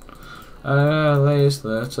 at least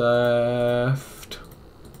that's left.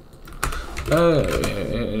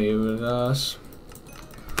 Even us.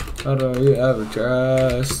 How do you ever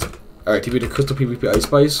trust? Alright, TP to Crystal PvP Ice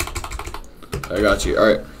Spice. I got you.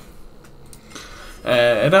 Alright.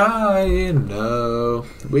 And I know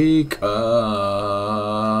we come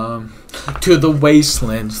to the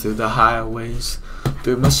wastelands, through the highways,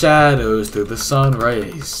 through my shadows, through the sun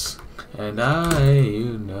rays. And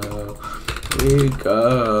you know we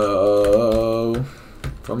go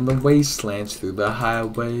from the wastelands through the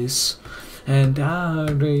highways. And I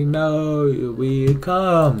already know we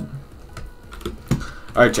come.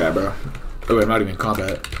 Alright, chat, bro. Oh, wait, I'm not even in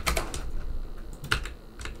combat.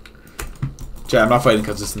 Chat, I'm not fighting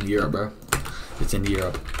because it's in Europe, bro. It's in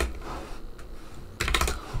Europe.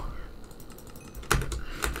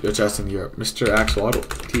 Yo, chat's in Europe. Mr. Axolotl,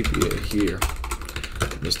 TP here.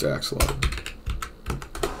 Mr. Axolotl.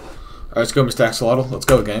 Alright, let's go, Mr. Axolotl. Let's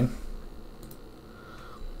go, gang.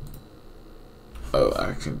 Oh,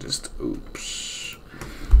 I can just... Oops.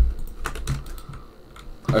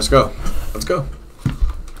 Alright, let's go. Let's go.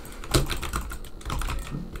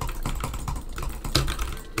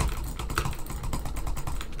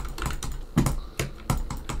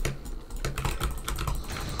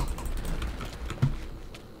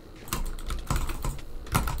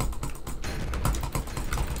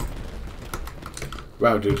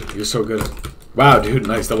 Wow, dude, you're so good. Wow, dude,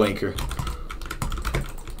 nice double anchor.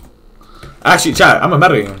 Actually, chat, I'm a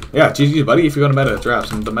meta game. Yeah, GG, buddy, if you're gonna meta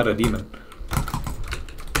drafts, I'm the meta demon.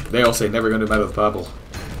 They all say never gonna do meta the Pablo.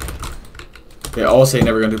 They all say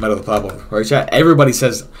never gonna do meta the Pablo. Right, chat? Everybody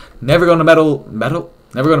says never gonna metal? Never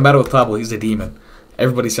gonna meta with Pablo, he's a demon.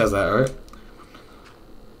 Everybody says that, alright?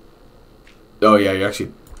 Oh, yeah, you're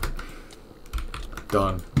actually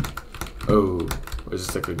done. Oh. Is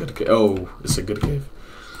this like a good cave? Oh, it's a good cave.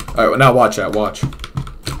 Alright, well, now watch that. Watch.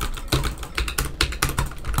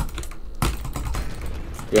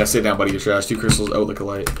 Yeah, sit down, buddy. You're trash. 2 crystals out like a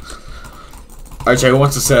light. Alright, chat. Who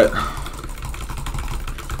wants to set?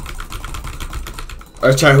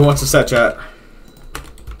 Alright, chat. Who wants to set, chat?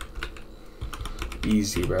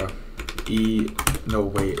 Easy, bro. No,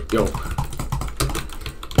 wait. Yo.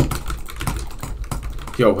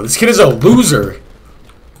 Yo, this kid is a loser.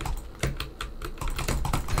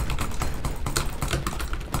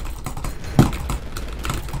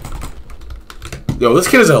 Yo, this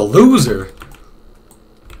kid is a loser.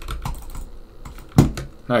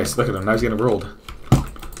 Nice, look at him. Now he's getting rolled.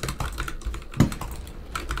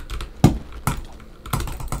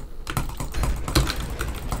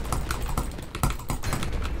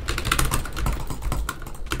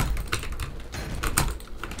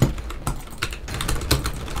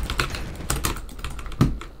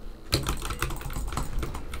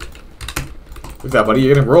 Look at that, buddy.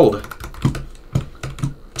 You're getting rolled.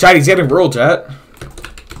 Chat, he's getting rolled, chat.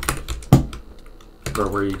 Bro,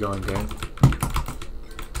 where are you going, gang?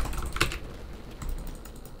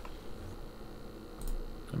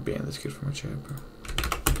 I'm banning this kid from my chat, bro.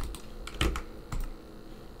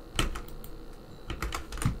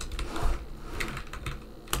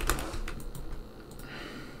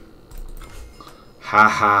 Ha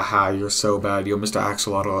ha ha, you're so bad. Yo, Mr.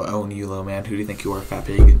 Axolotl, I own you, little man. Who do you think you are, fat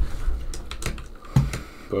pig?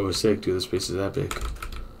 Bro, sick, dude. This space is epic.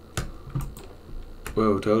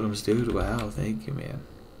 Whoa, totems, dude. Wow, thank you, man.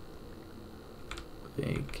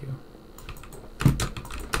 Thank you.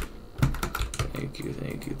 Thank you,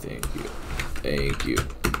 thank you, thank you. Thank you.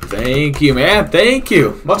 Thank you, man. Thank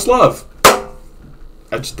you. Much love.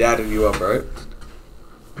 I just dadded you up, right?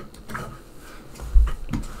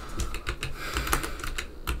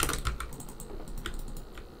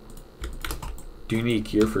 Do you need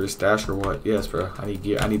gear for a stash or what? Yes, bro. I need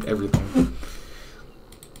gear. I need everything.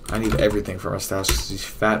 I need everything for my stash. These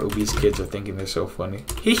fat, obese kids are thinking they're so funny.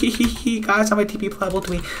 Hee, guys, I'm a TP playable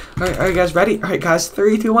to me. Alright, guys, ready? Alright, guys,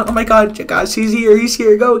 3, 2, 1. Oh my god, guys, he's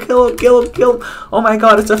here. Go, kill him. Oh my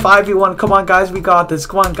god, it's a 5v1. Come on, guys, we got this.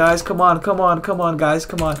 Come on, guys, come on, guys,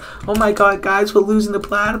 come on. Oh my god, guys, we're losing the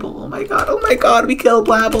Plannable. Oh my god, we killed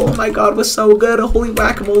Plannable. Oh my god, we're so good. Holy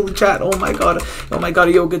whack-a-mole in chat. Oh my god,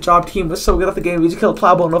 yo, good job, team. We're so good at the game. We just killed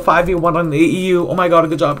Plannable in a 5v1 on the EU. Oh my god,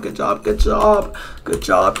 good job. Good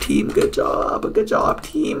job, team. Good job,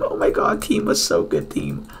 team. Oh my god, team was so good,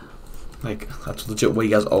 team. Like, that's legit what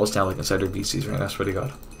you guys always sound like inside your VCs right now, I swear to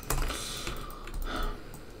god.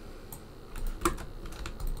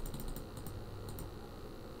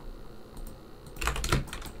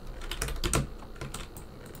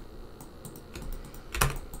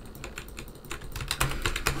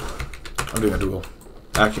 I'm doing a duel.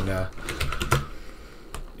 Actually, nah.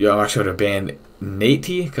 Yo, I'm actually gonna ban Nate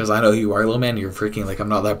T because I know who you are, little man. You're freaking like I'm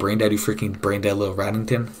not that brain dead. You freaking brain dead little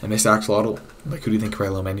Raddington and Mr. Axolotl. Like, who do you think you are,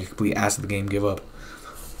 little man? You're complete ass of the game. Give up.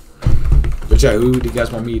 But yeah, who do you guys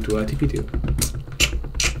want me to TP to?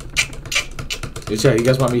 Yeah, you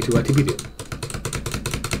guys want me to TP to?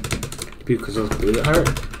 TP Crystal Alright.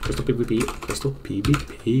 Crystal PvP. Crystal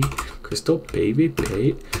PvP. Crystal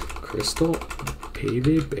PvP. Crystal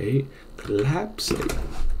PvP. Collapsing.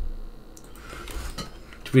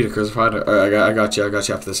 TP to Crucified. Alright, I got you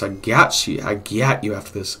after this. I got you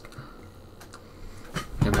after this.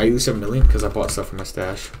 And I use 7 million because I bought stuff from my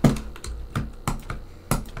stash.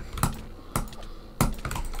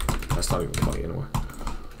 That's not even funny anymore.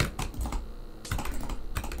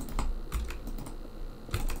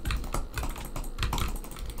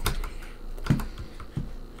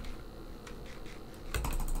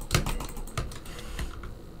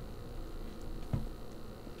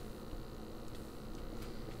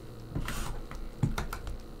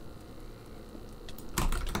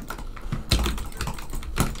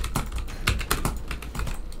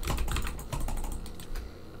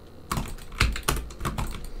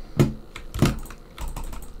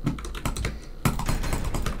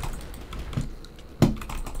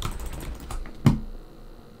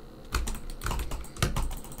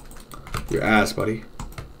 Your ass, buddy.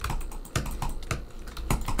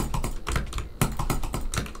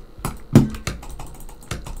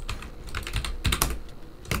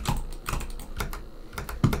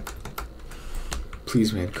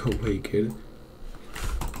 Please, man, go away, kid.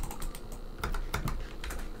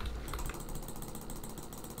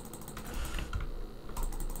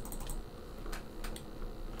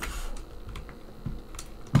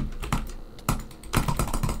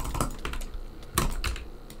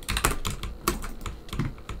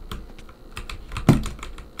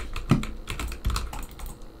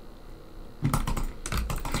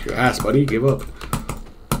 Your ass, buddy. Give up.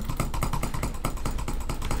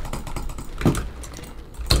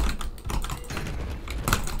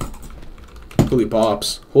 Holy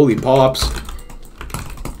pops. Holy pops.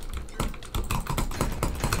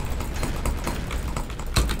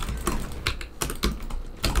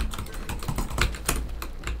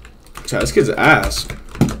 Chat, this kid's ass.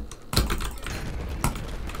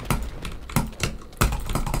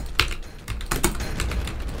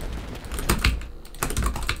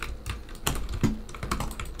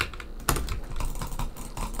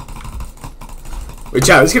 Wait,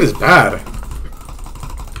 chat, this kid is bad.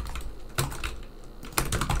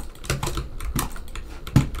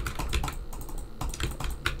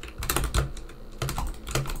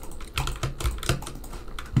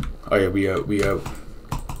 Oh yeah, we out.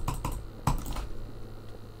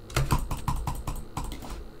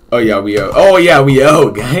 Oh yeah, we out. Oh yeah, we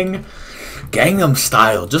out, gang. Gangnam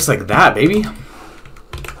Style, just like that, baby. Bow,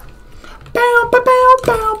 bow, bow,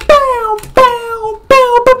 bow, bow, bow, bow,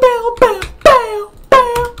 bow,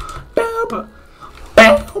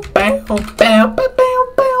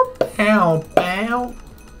 bow, bow.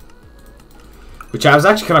 Which I was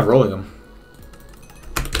actually kind of rolling him.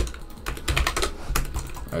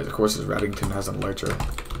 Alright, of course, his Raddington has an Elytra.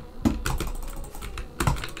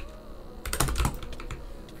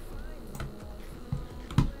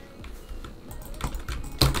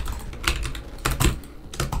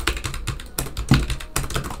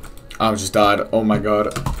 I just died. Oh my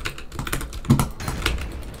god.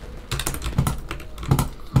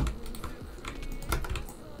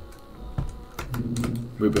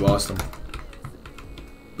 We lost him.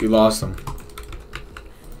 We lost him.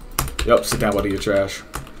 Yup, sit down, buddy, you're trash.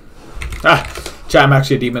 Ah! Chat, I'm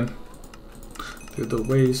actually a demon. Through the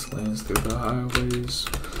wastelands, through the highways,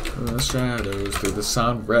 through the shadows, through the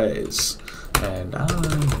sun rays. And I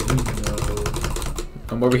know.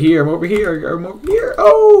 I'm over here, I'm over here, I'm over here.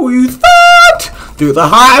 Oh, you thought! Through the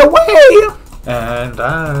highway! And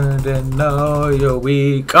I didn't know you're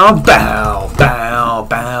weak. Oh, bow, bow,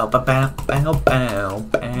 bow, bow, bow, bow, bow,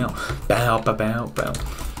 bow, bow, bow, bow, bow.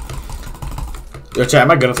 Yo, chat,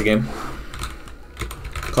 am I good at the game?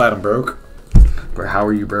 Glad I'm broke. Bro, how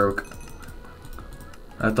are you broke?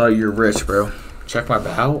 I thought you were rich, bro. Check my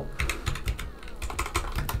bow.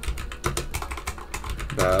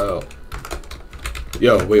 Bow.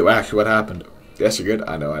 Yo, wait, actually, what happened? Yes, you're good?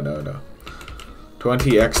 I know.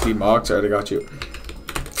 20 XD Mox, I already got you.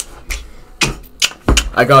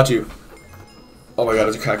 I got you. Oh my god,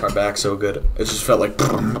 it just cracked my back so good. It just felt like,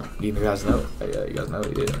 you guys know? Yeah, you guys know?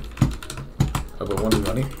 Yeah. Oh, but one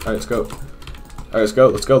money. Alright, let's go. Alright, let's go,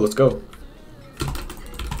 let's go, let's go.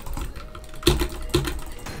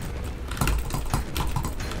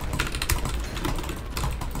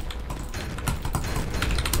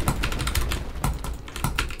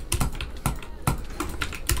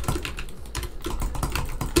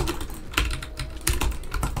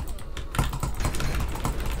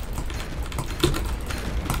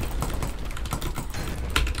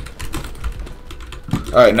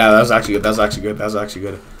 Alright, nah, that was actually good. That was actually good. That was actually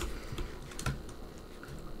good.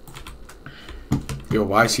 Yo,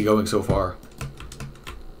 why is he going so far?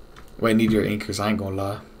 Wait, I need your anchors. I ain't gonna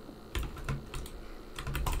lie.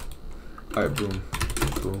 Alright, boom.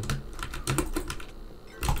 Boom.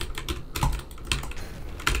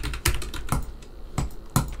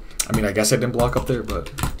 I mean, I guess I didn't block up there, but...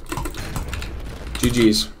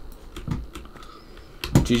 GG's.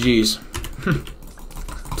 GG's.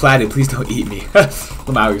 Platted, please don't eat me.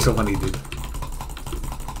 Lamau, you're so funny, dude.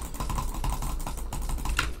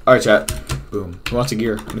 Alright, chat. Boom. Who wants a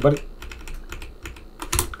gear? Anybody?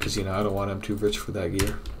 Because, you know, I don't want him too rich for that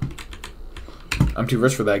gear. I'm too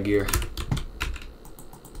rich for that gear.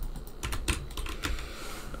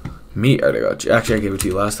 Me? I already got you. Actually, I gave it to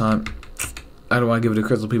you last time. I don't want to give it to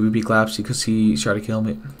Crystal PvP Claps because he tried to kill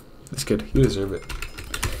me. This kid. You deserve it.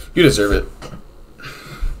 You deserve it.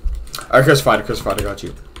 Alright, Crucified. Crucified, I got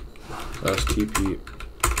you. Let's TP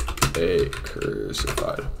a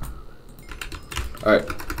Crucified. Alright.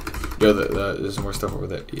 Yo, there's more stuff over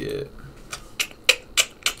there. Yeah.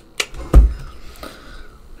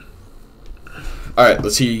 Alright,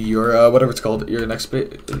 let's see your, whatever it's called, your next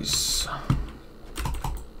base.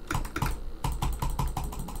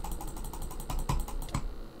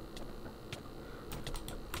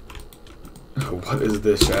 What is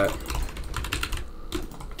this, chat?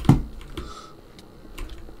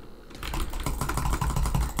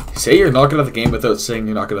 Say you're not good at the game without saying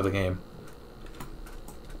you're not good at the game.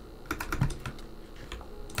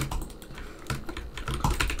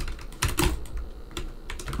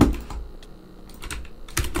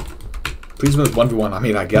 Please move 1v1. I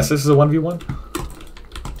mean, I guess this is a 1v1.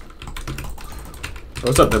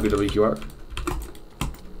 What's up, WWQR?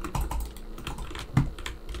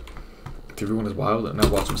 Everyone is wild, and now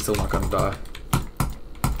watch, I'm still not gonna die.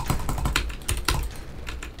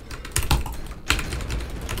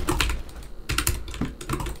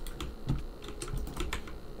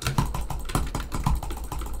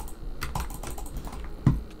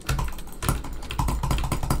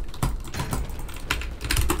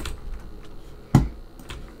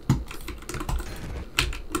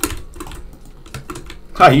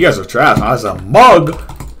 Ha, you guys are trash. That's a mug.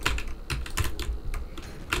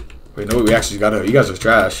 Wait, no, we actually gotta. You guys are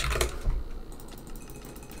trash.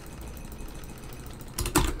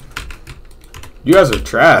 You guys are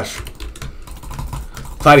trash.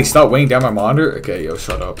 Platty, stop weighing down my monitor. Okay, yo,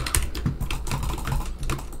 shut up.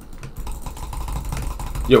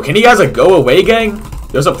 Yo, can you guys like go away, gang?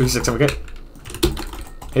 Yo, what's up, 367 good?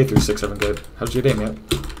 Hey, 367 good. How's your day, man?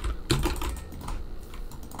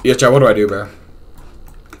 Yeah, chat. What do I do, bro?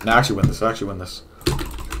 Nah, I actually win this. I actually win this.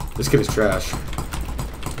 This kid is trash.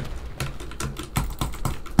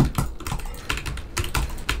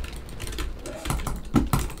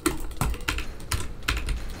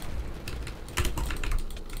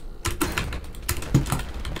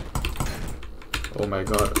 Oh my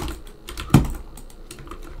god.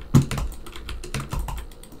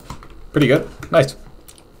 Pretty good. Nice.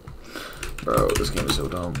 Bro, this game is so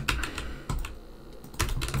dumb.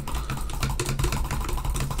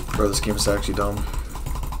 Bro, this game is actually dumb.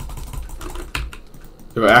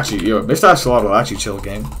 Yo, actually, yo, Mixed Axolotl will actually chill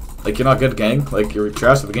game. Like, you're not good, gang. Like, you're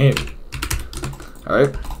trash at the game.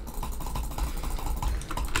 Alright?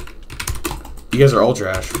 You guys are all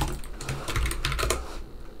trash.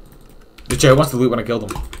 The chat wants the loot when I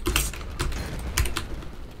killed him.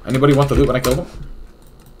 Anybody want the loot when I killed him?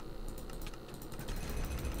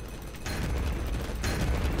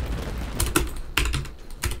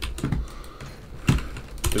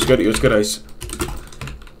 It was good ice.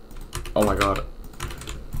 Oh my god.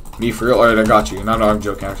 Me for real? Alright, I got you. No, I'm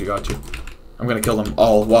joking. I actually got you. I'm gonna kill them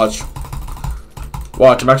all. Watch.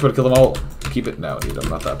 Watch. I'm actually gonna kill them all. Keep it. No, dude, I'm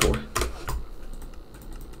not that boy.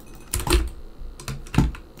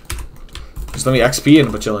 Just let me XP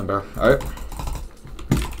and we're chilling, bro. Alright.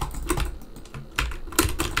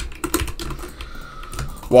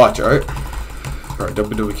 Watch, alright? Alright,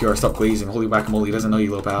 WWQR, stop glazing. Holy whack-a-mole, he doesn't know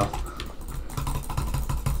you, little pal.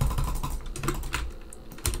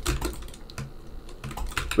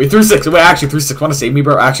 Wait, 3-6. Wait, actually, 3-6. Want to save me,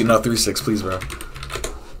 bro? Actually, no, 3-6, please, bro.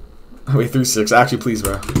 Wait, 3-6. Actually, please,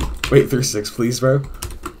 bro. Wait, 3-6, please, bro.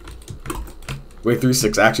 Wait,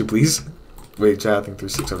 3-6. Actually, please. Wait, chat. I think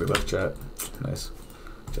 3-6 already left chat. Nice.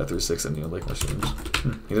 Chat 3-6 and you don't like mushrooms.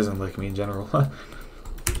 He doesn't like me in general.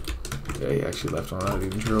 Yeah, he actually left one. I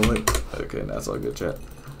didn't even troll it. Okay, that's all good, chat.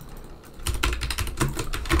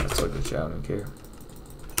 That's all good, chat. I don't care.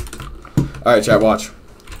 Alright, chat, watch.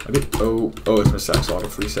 Oh, it's Miss Axolotl.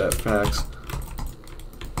 Free set. Fax.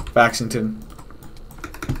 Faxington.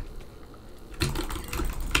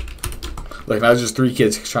 Like, now just 3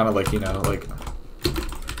 kids trying to, like, you know, like...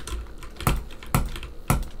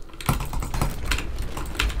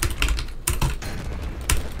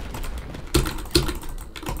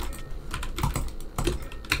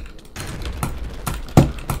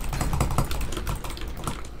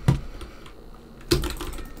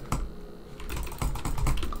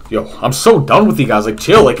 Yo, I'm so done with you guys. Like,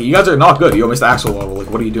 chill. Like, you guys are not good. Yo, Mr. Axel, like,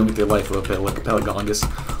 what are you doing with your life? Like, Pelagongus.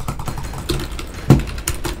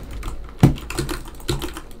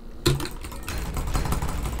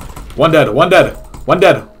 One dead.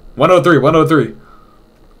 103. 103.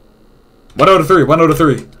 103.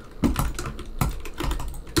 103.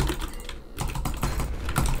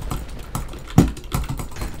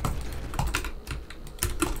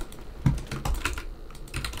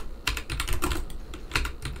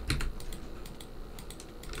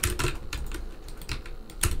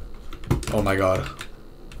 Oh my god.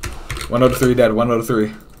 103 dead,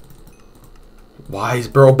 103. Why is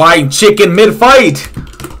bro buying chicken mid-fight?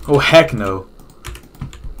 Oh heck no.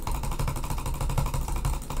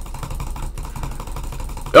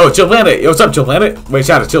 Yo, Chill Planet. Yo, what's up, Chill Planet? Wait,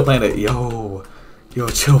 shout out, Chill Planet. Yo,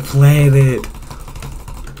 Chill Planet.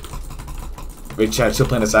 Wait, chat, Chill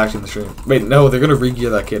Planet's actually in the stream. Wait, no, they're gonna re-gear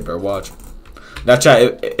that kid, bro. Watch. Now,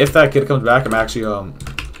 chat, if that kid comes back, I'm actually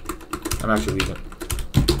leaving.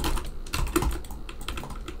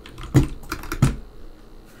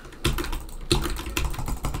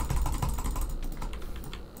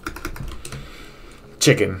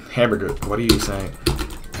 Chicken, hamburger. What are you saying?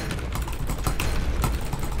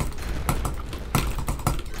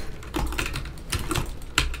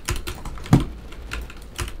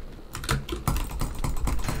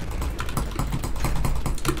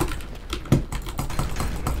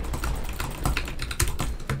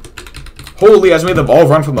 Holy, I just made them all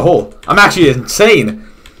run from the hole. I'm actually insane.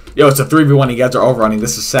 Yo, it's a 3v1. You guys are all running.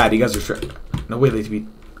 This is sad. You guys are no way they beat.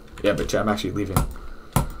 Yeah, but I'm actually leaving.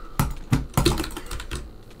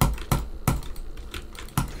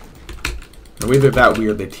 The way they're that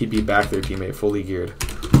weird, they TP back their teammate fully geared.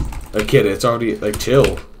 Like, kid, it's already, like,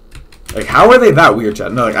 chill. Like, how are they that weird,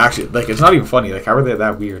 chat? No, like, actually, like, it's not even funny. Like, how are they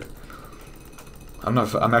that weird? I'm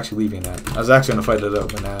actually leaving that. I was actually gonna fight it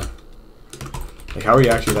up, but nah. Like, how are you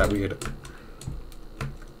actually that weird?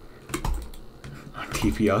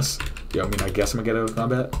 TP us? Yo, I mean, I guess I'm gonna get out of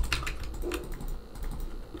combat.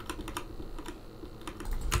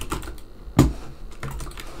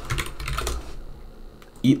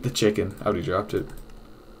 Eat the chicken. I already dropped it.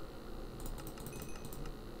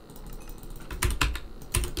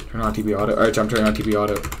 Turn on TP auto. Alright, I'm turning on TP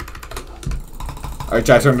auto. Alright,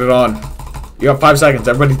 I turned it on. You got 5 seconds.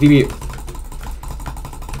 Everybody TP.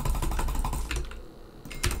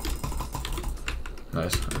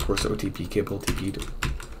 Nice. Of course, OTP Kibble TP'd.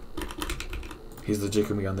 He's legit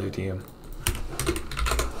gonna be on their team.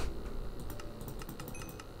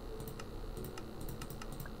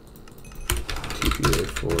 TPA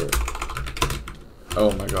for it.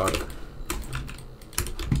 Oh my god.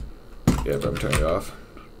 Yeah, but I'm turning it off.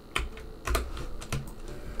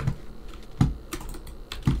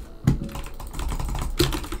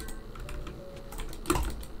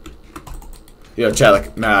 Yo, chat,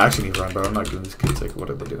 like, nah, I actually need to run, bro. I'm not doing these kids. Like, what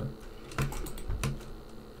are they doing?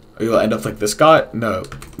 Are you gonna end up like this guy? No.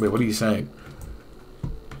 Wait, what are you saying?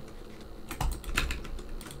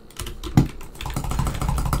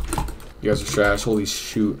 You guys are trash. Holy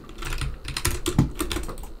shoot.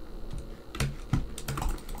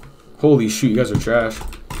 Holy shoot, you guys are trash.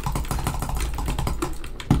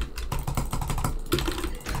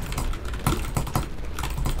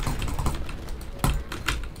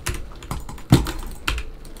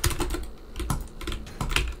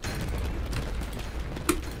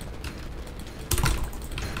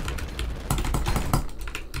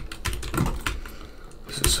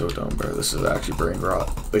 This is so dumb, bro. This is actually brain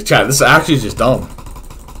rot. Like, chat, this is actually just dumb.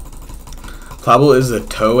 Plabble is a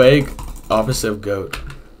toe egg, opposite of goat.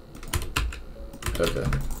 Okay.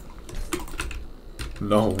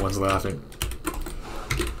 No one's laughing.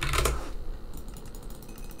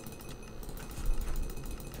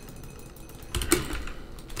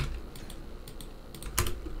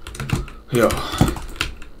 Yo.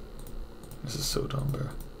 This is so dumb, bro.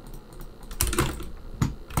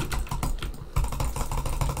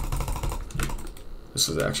 This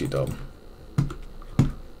is actually dumb.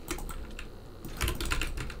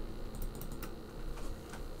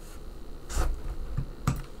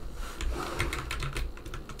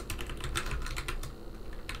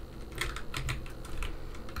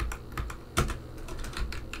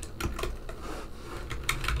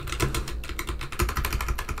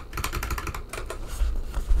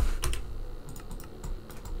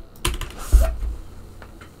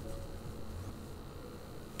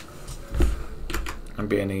 I'm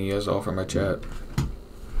banning you guys all from my chat.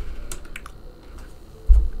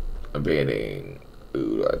 I'm banning.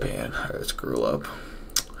 Who do I ban? Alright, scroll up.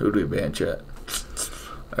 Who do we ban, chat?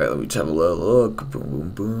 Alright, let me just have a little look. Boom, boom,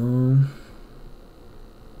 boom.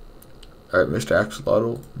 Alright, Mr.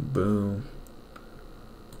 Axolotl. Boom.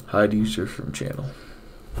 Hide user from channel.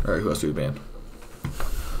 Alright, who else do we ban?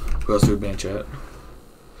 Who else do we ban, chat?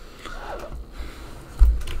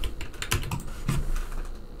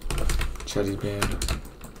 Chat is banned.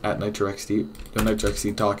 At NitroXD. Yo,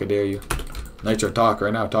 NitroXD, talk, I dare you. Nitro, talk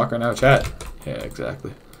right now, chat. Yeah,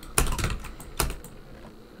 exactly.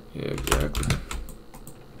 Yeah, exactly.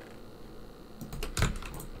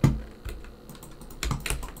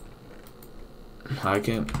 I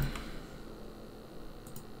can't.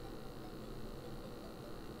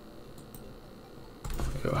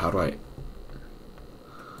 Yo, how do I?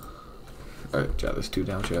 Alright, chat, there's 2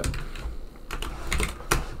 down, chat.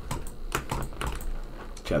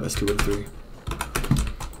 Chat, there's 2 and 3.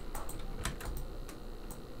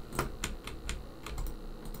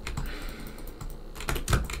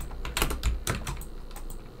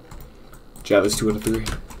 Chat, there's 2 and 3.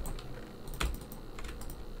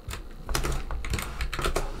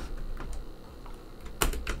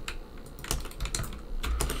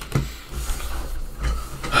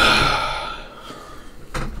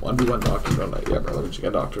 One v one Dr. Donut. Yeah, bro. Let me just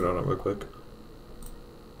get Dr. Donut real quick.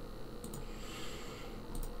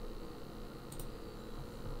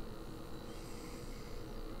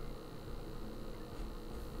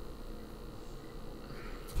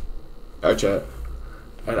 Alright, chat.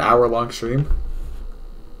 An hour-long stream?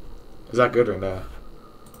 Is that good or not?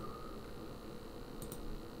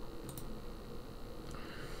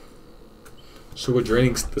 So we're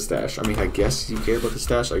draining the stash. I mean, I guess you care about the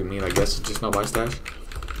stash. I mean, I guess it's just not my stash.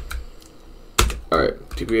 Alright,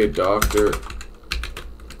 TPA Doctor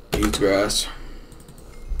eats grass.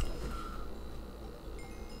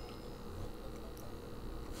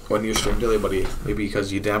 When you stream delay, buddy, maybe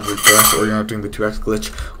because you damn refresh, or you're not doing the 2x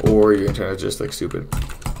glitch, or your internet is just like stupid.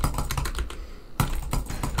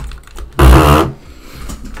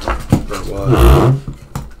 For what?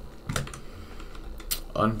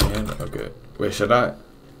 Unban? Okay. Wait, should I?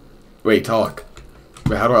 Wait, talk.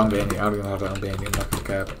 Wait, how do I unban you? I don't even know how to unban you. I'm not gonna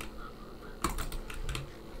cap.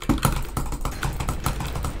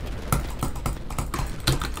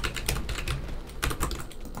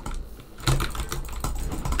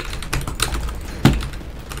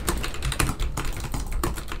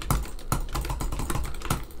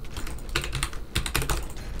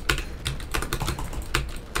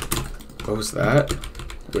 What was that?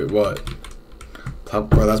 Wait, what?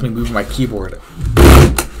 Bro, that's me moving my keyboard.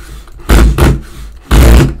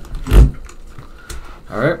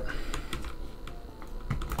 Alright.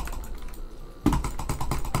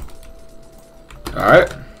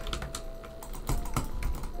 Alright.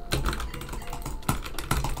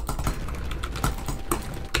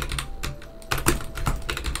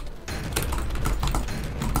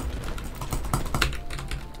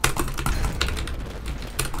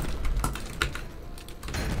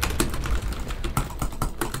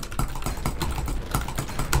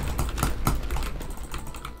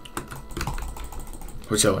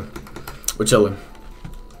 We're chilling. We're chilling.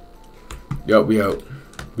 Yo, we out.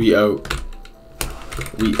 We out.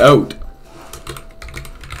 We out.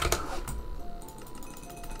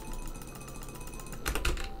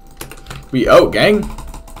 We out, gang.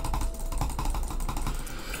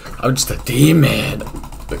 I'm just a demon.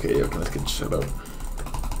 Okay, yo, let's get shut up.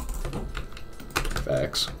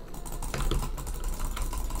 Facts.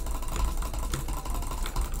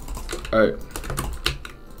 Alright.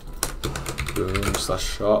 Boom slash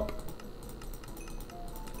shop.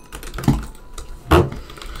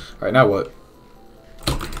 Alright, now what?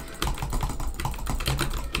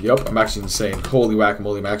 Yup, I'm actually insane. Holy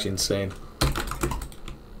whack-a-mole, I'm actually insane.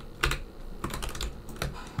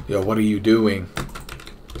 Yo, what are you doing?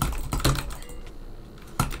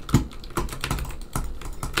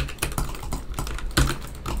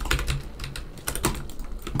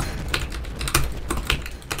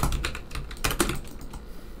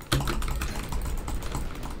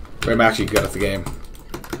 I'm actually good at the game.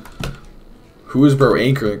 Who is bro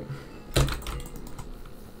anchoring?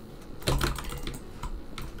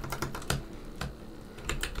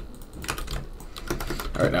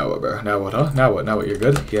 Alright, now what, bro? Now what, huh? Now what? Now what? You're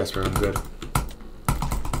good? Yes, bro, I'm good.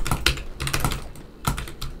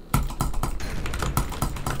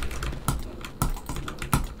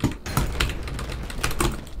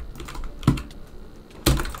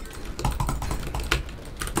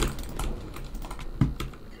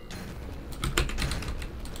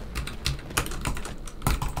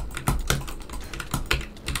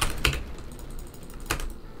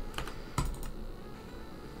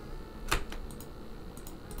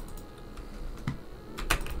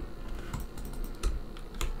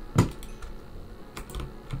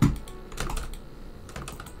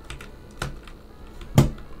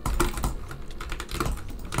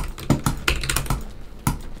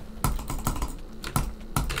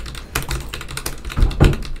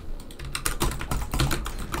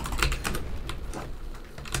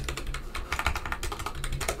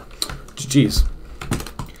 GG's.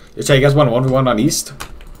 Yo, chat, you guys want a 1v1 on East?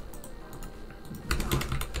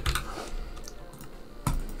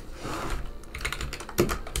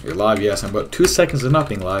 You're live, yes. I'm about 2 seconds of not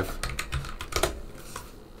being live.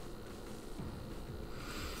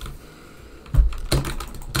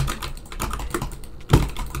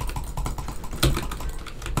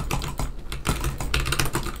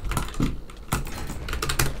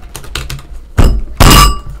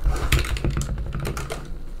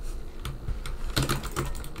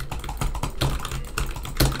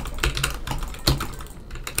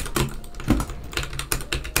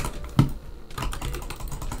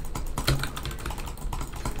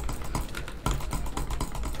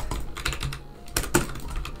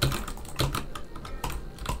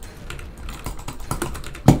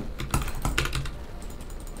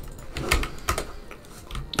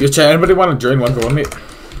 Yo, chat, anybody want to join 1v1 me?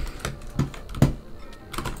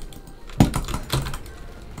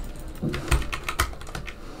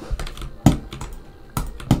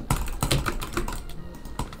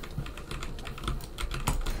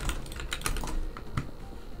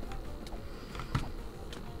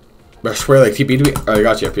 I swear, like, TP to me. Oh, I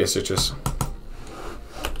got you, FPS Citrus.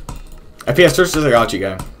 FPS Citrus, I got you,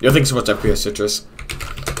 gang. Yo, thanks so much, FPS Citrus.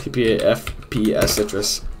 TP FPS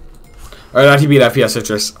Citrus. Alright, not TP to FPS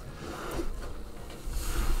Citrus.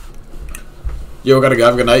 Yo, gotta go.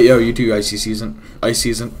 Have a good night. Yo, you too, icy season. Ice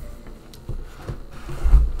season.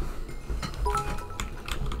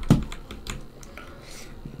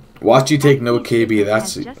 Watch you take no KB.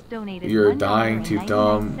 That's you're dying to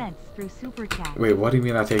dumb. Wait, what do you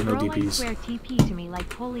mean I take no DPs?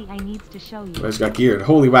 I just got geared.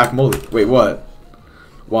 Holy whack moly. Wait, what?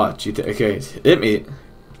 Watch you take. Okay, hit me.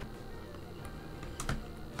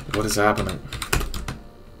 What is happening?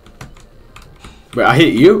 Wait, I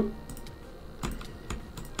hit you?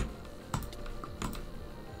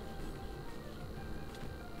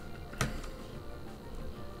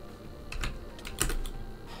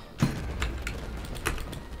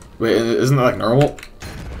 Wait, isn't that like normal?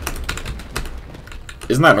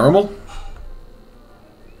 Isn't that normal?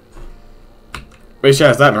 Wait,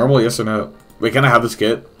 chat, is that normal? Yes or no? Wait, can I have this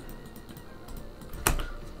kit?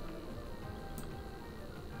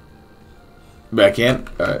 But I can't?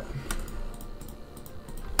 Alright.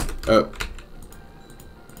 Oh.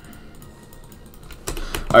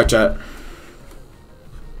 Alright, chat.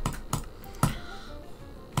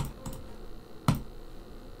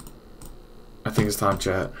 I think it's time,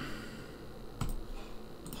 chat.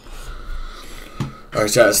 Alright,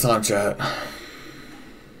 chat, it's time, chat.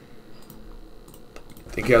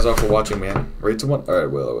 Thank you guys all for watching, man. Rate someone? Alright, I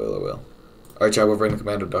will. Alright, chat, we're running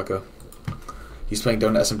Commando Ducko. He's playing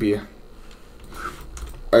DonutSmp.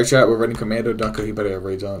 Alright, chat, we're running Commando Ducko. He better have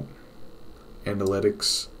raids on.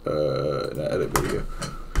 Analytics. Edit video.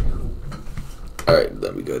 Alright,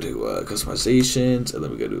 then we go to customizations, and then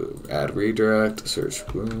we go to add redirect, search,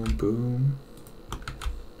 boom, boom.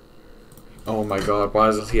 Oh my god, why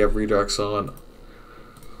doesn't he have redirects on?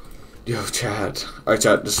 Yo, chat. Alright,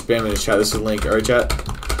 chat, just spam in his chat. This is the link. Alright, chat.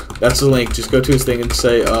 That's the link. Just go to his thing and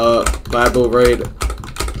say, Bible raid.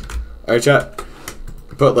 Alright, chat.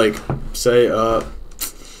 Put, like, say,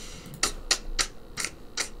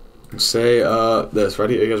 this.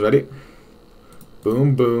 Ready? Are you guys ready?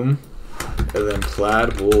 Boom, boom. And then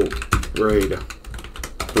plaid will raid.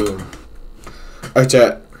 Boom. Alright,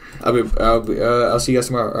 chat. I'll see you guys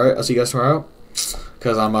tomorrow. Alright, I'll see you guys tomorrow.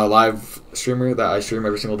 Because I'm a live streamer that I stream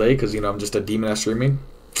every single day. Because, you know, I'm just a demon at streaming.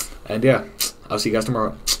 And yeah, I'll see you guys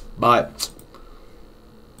tomorrow. Bye.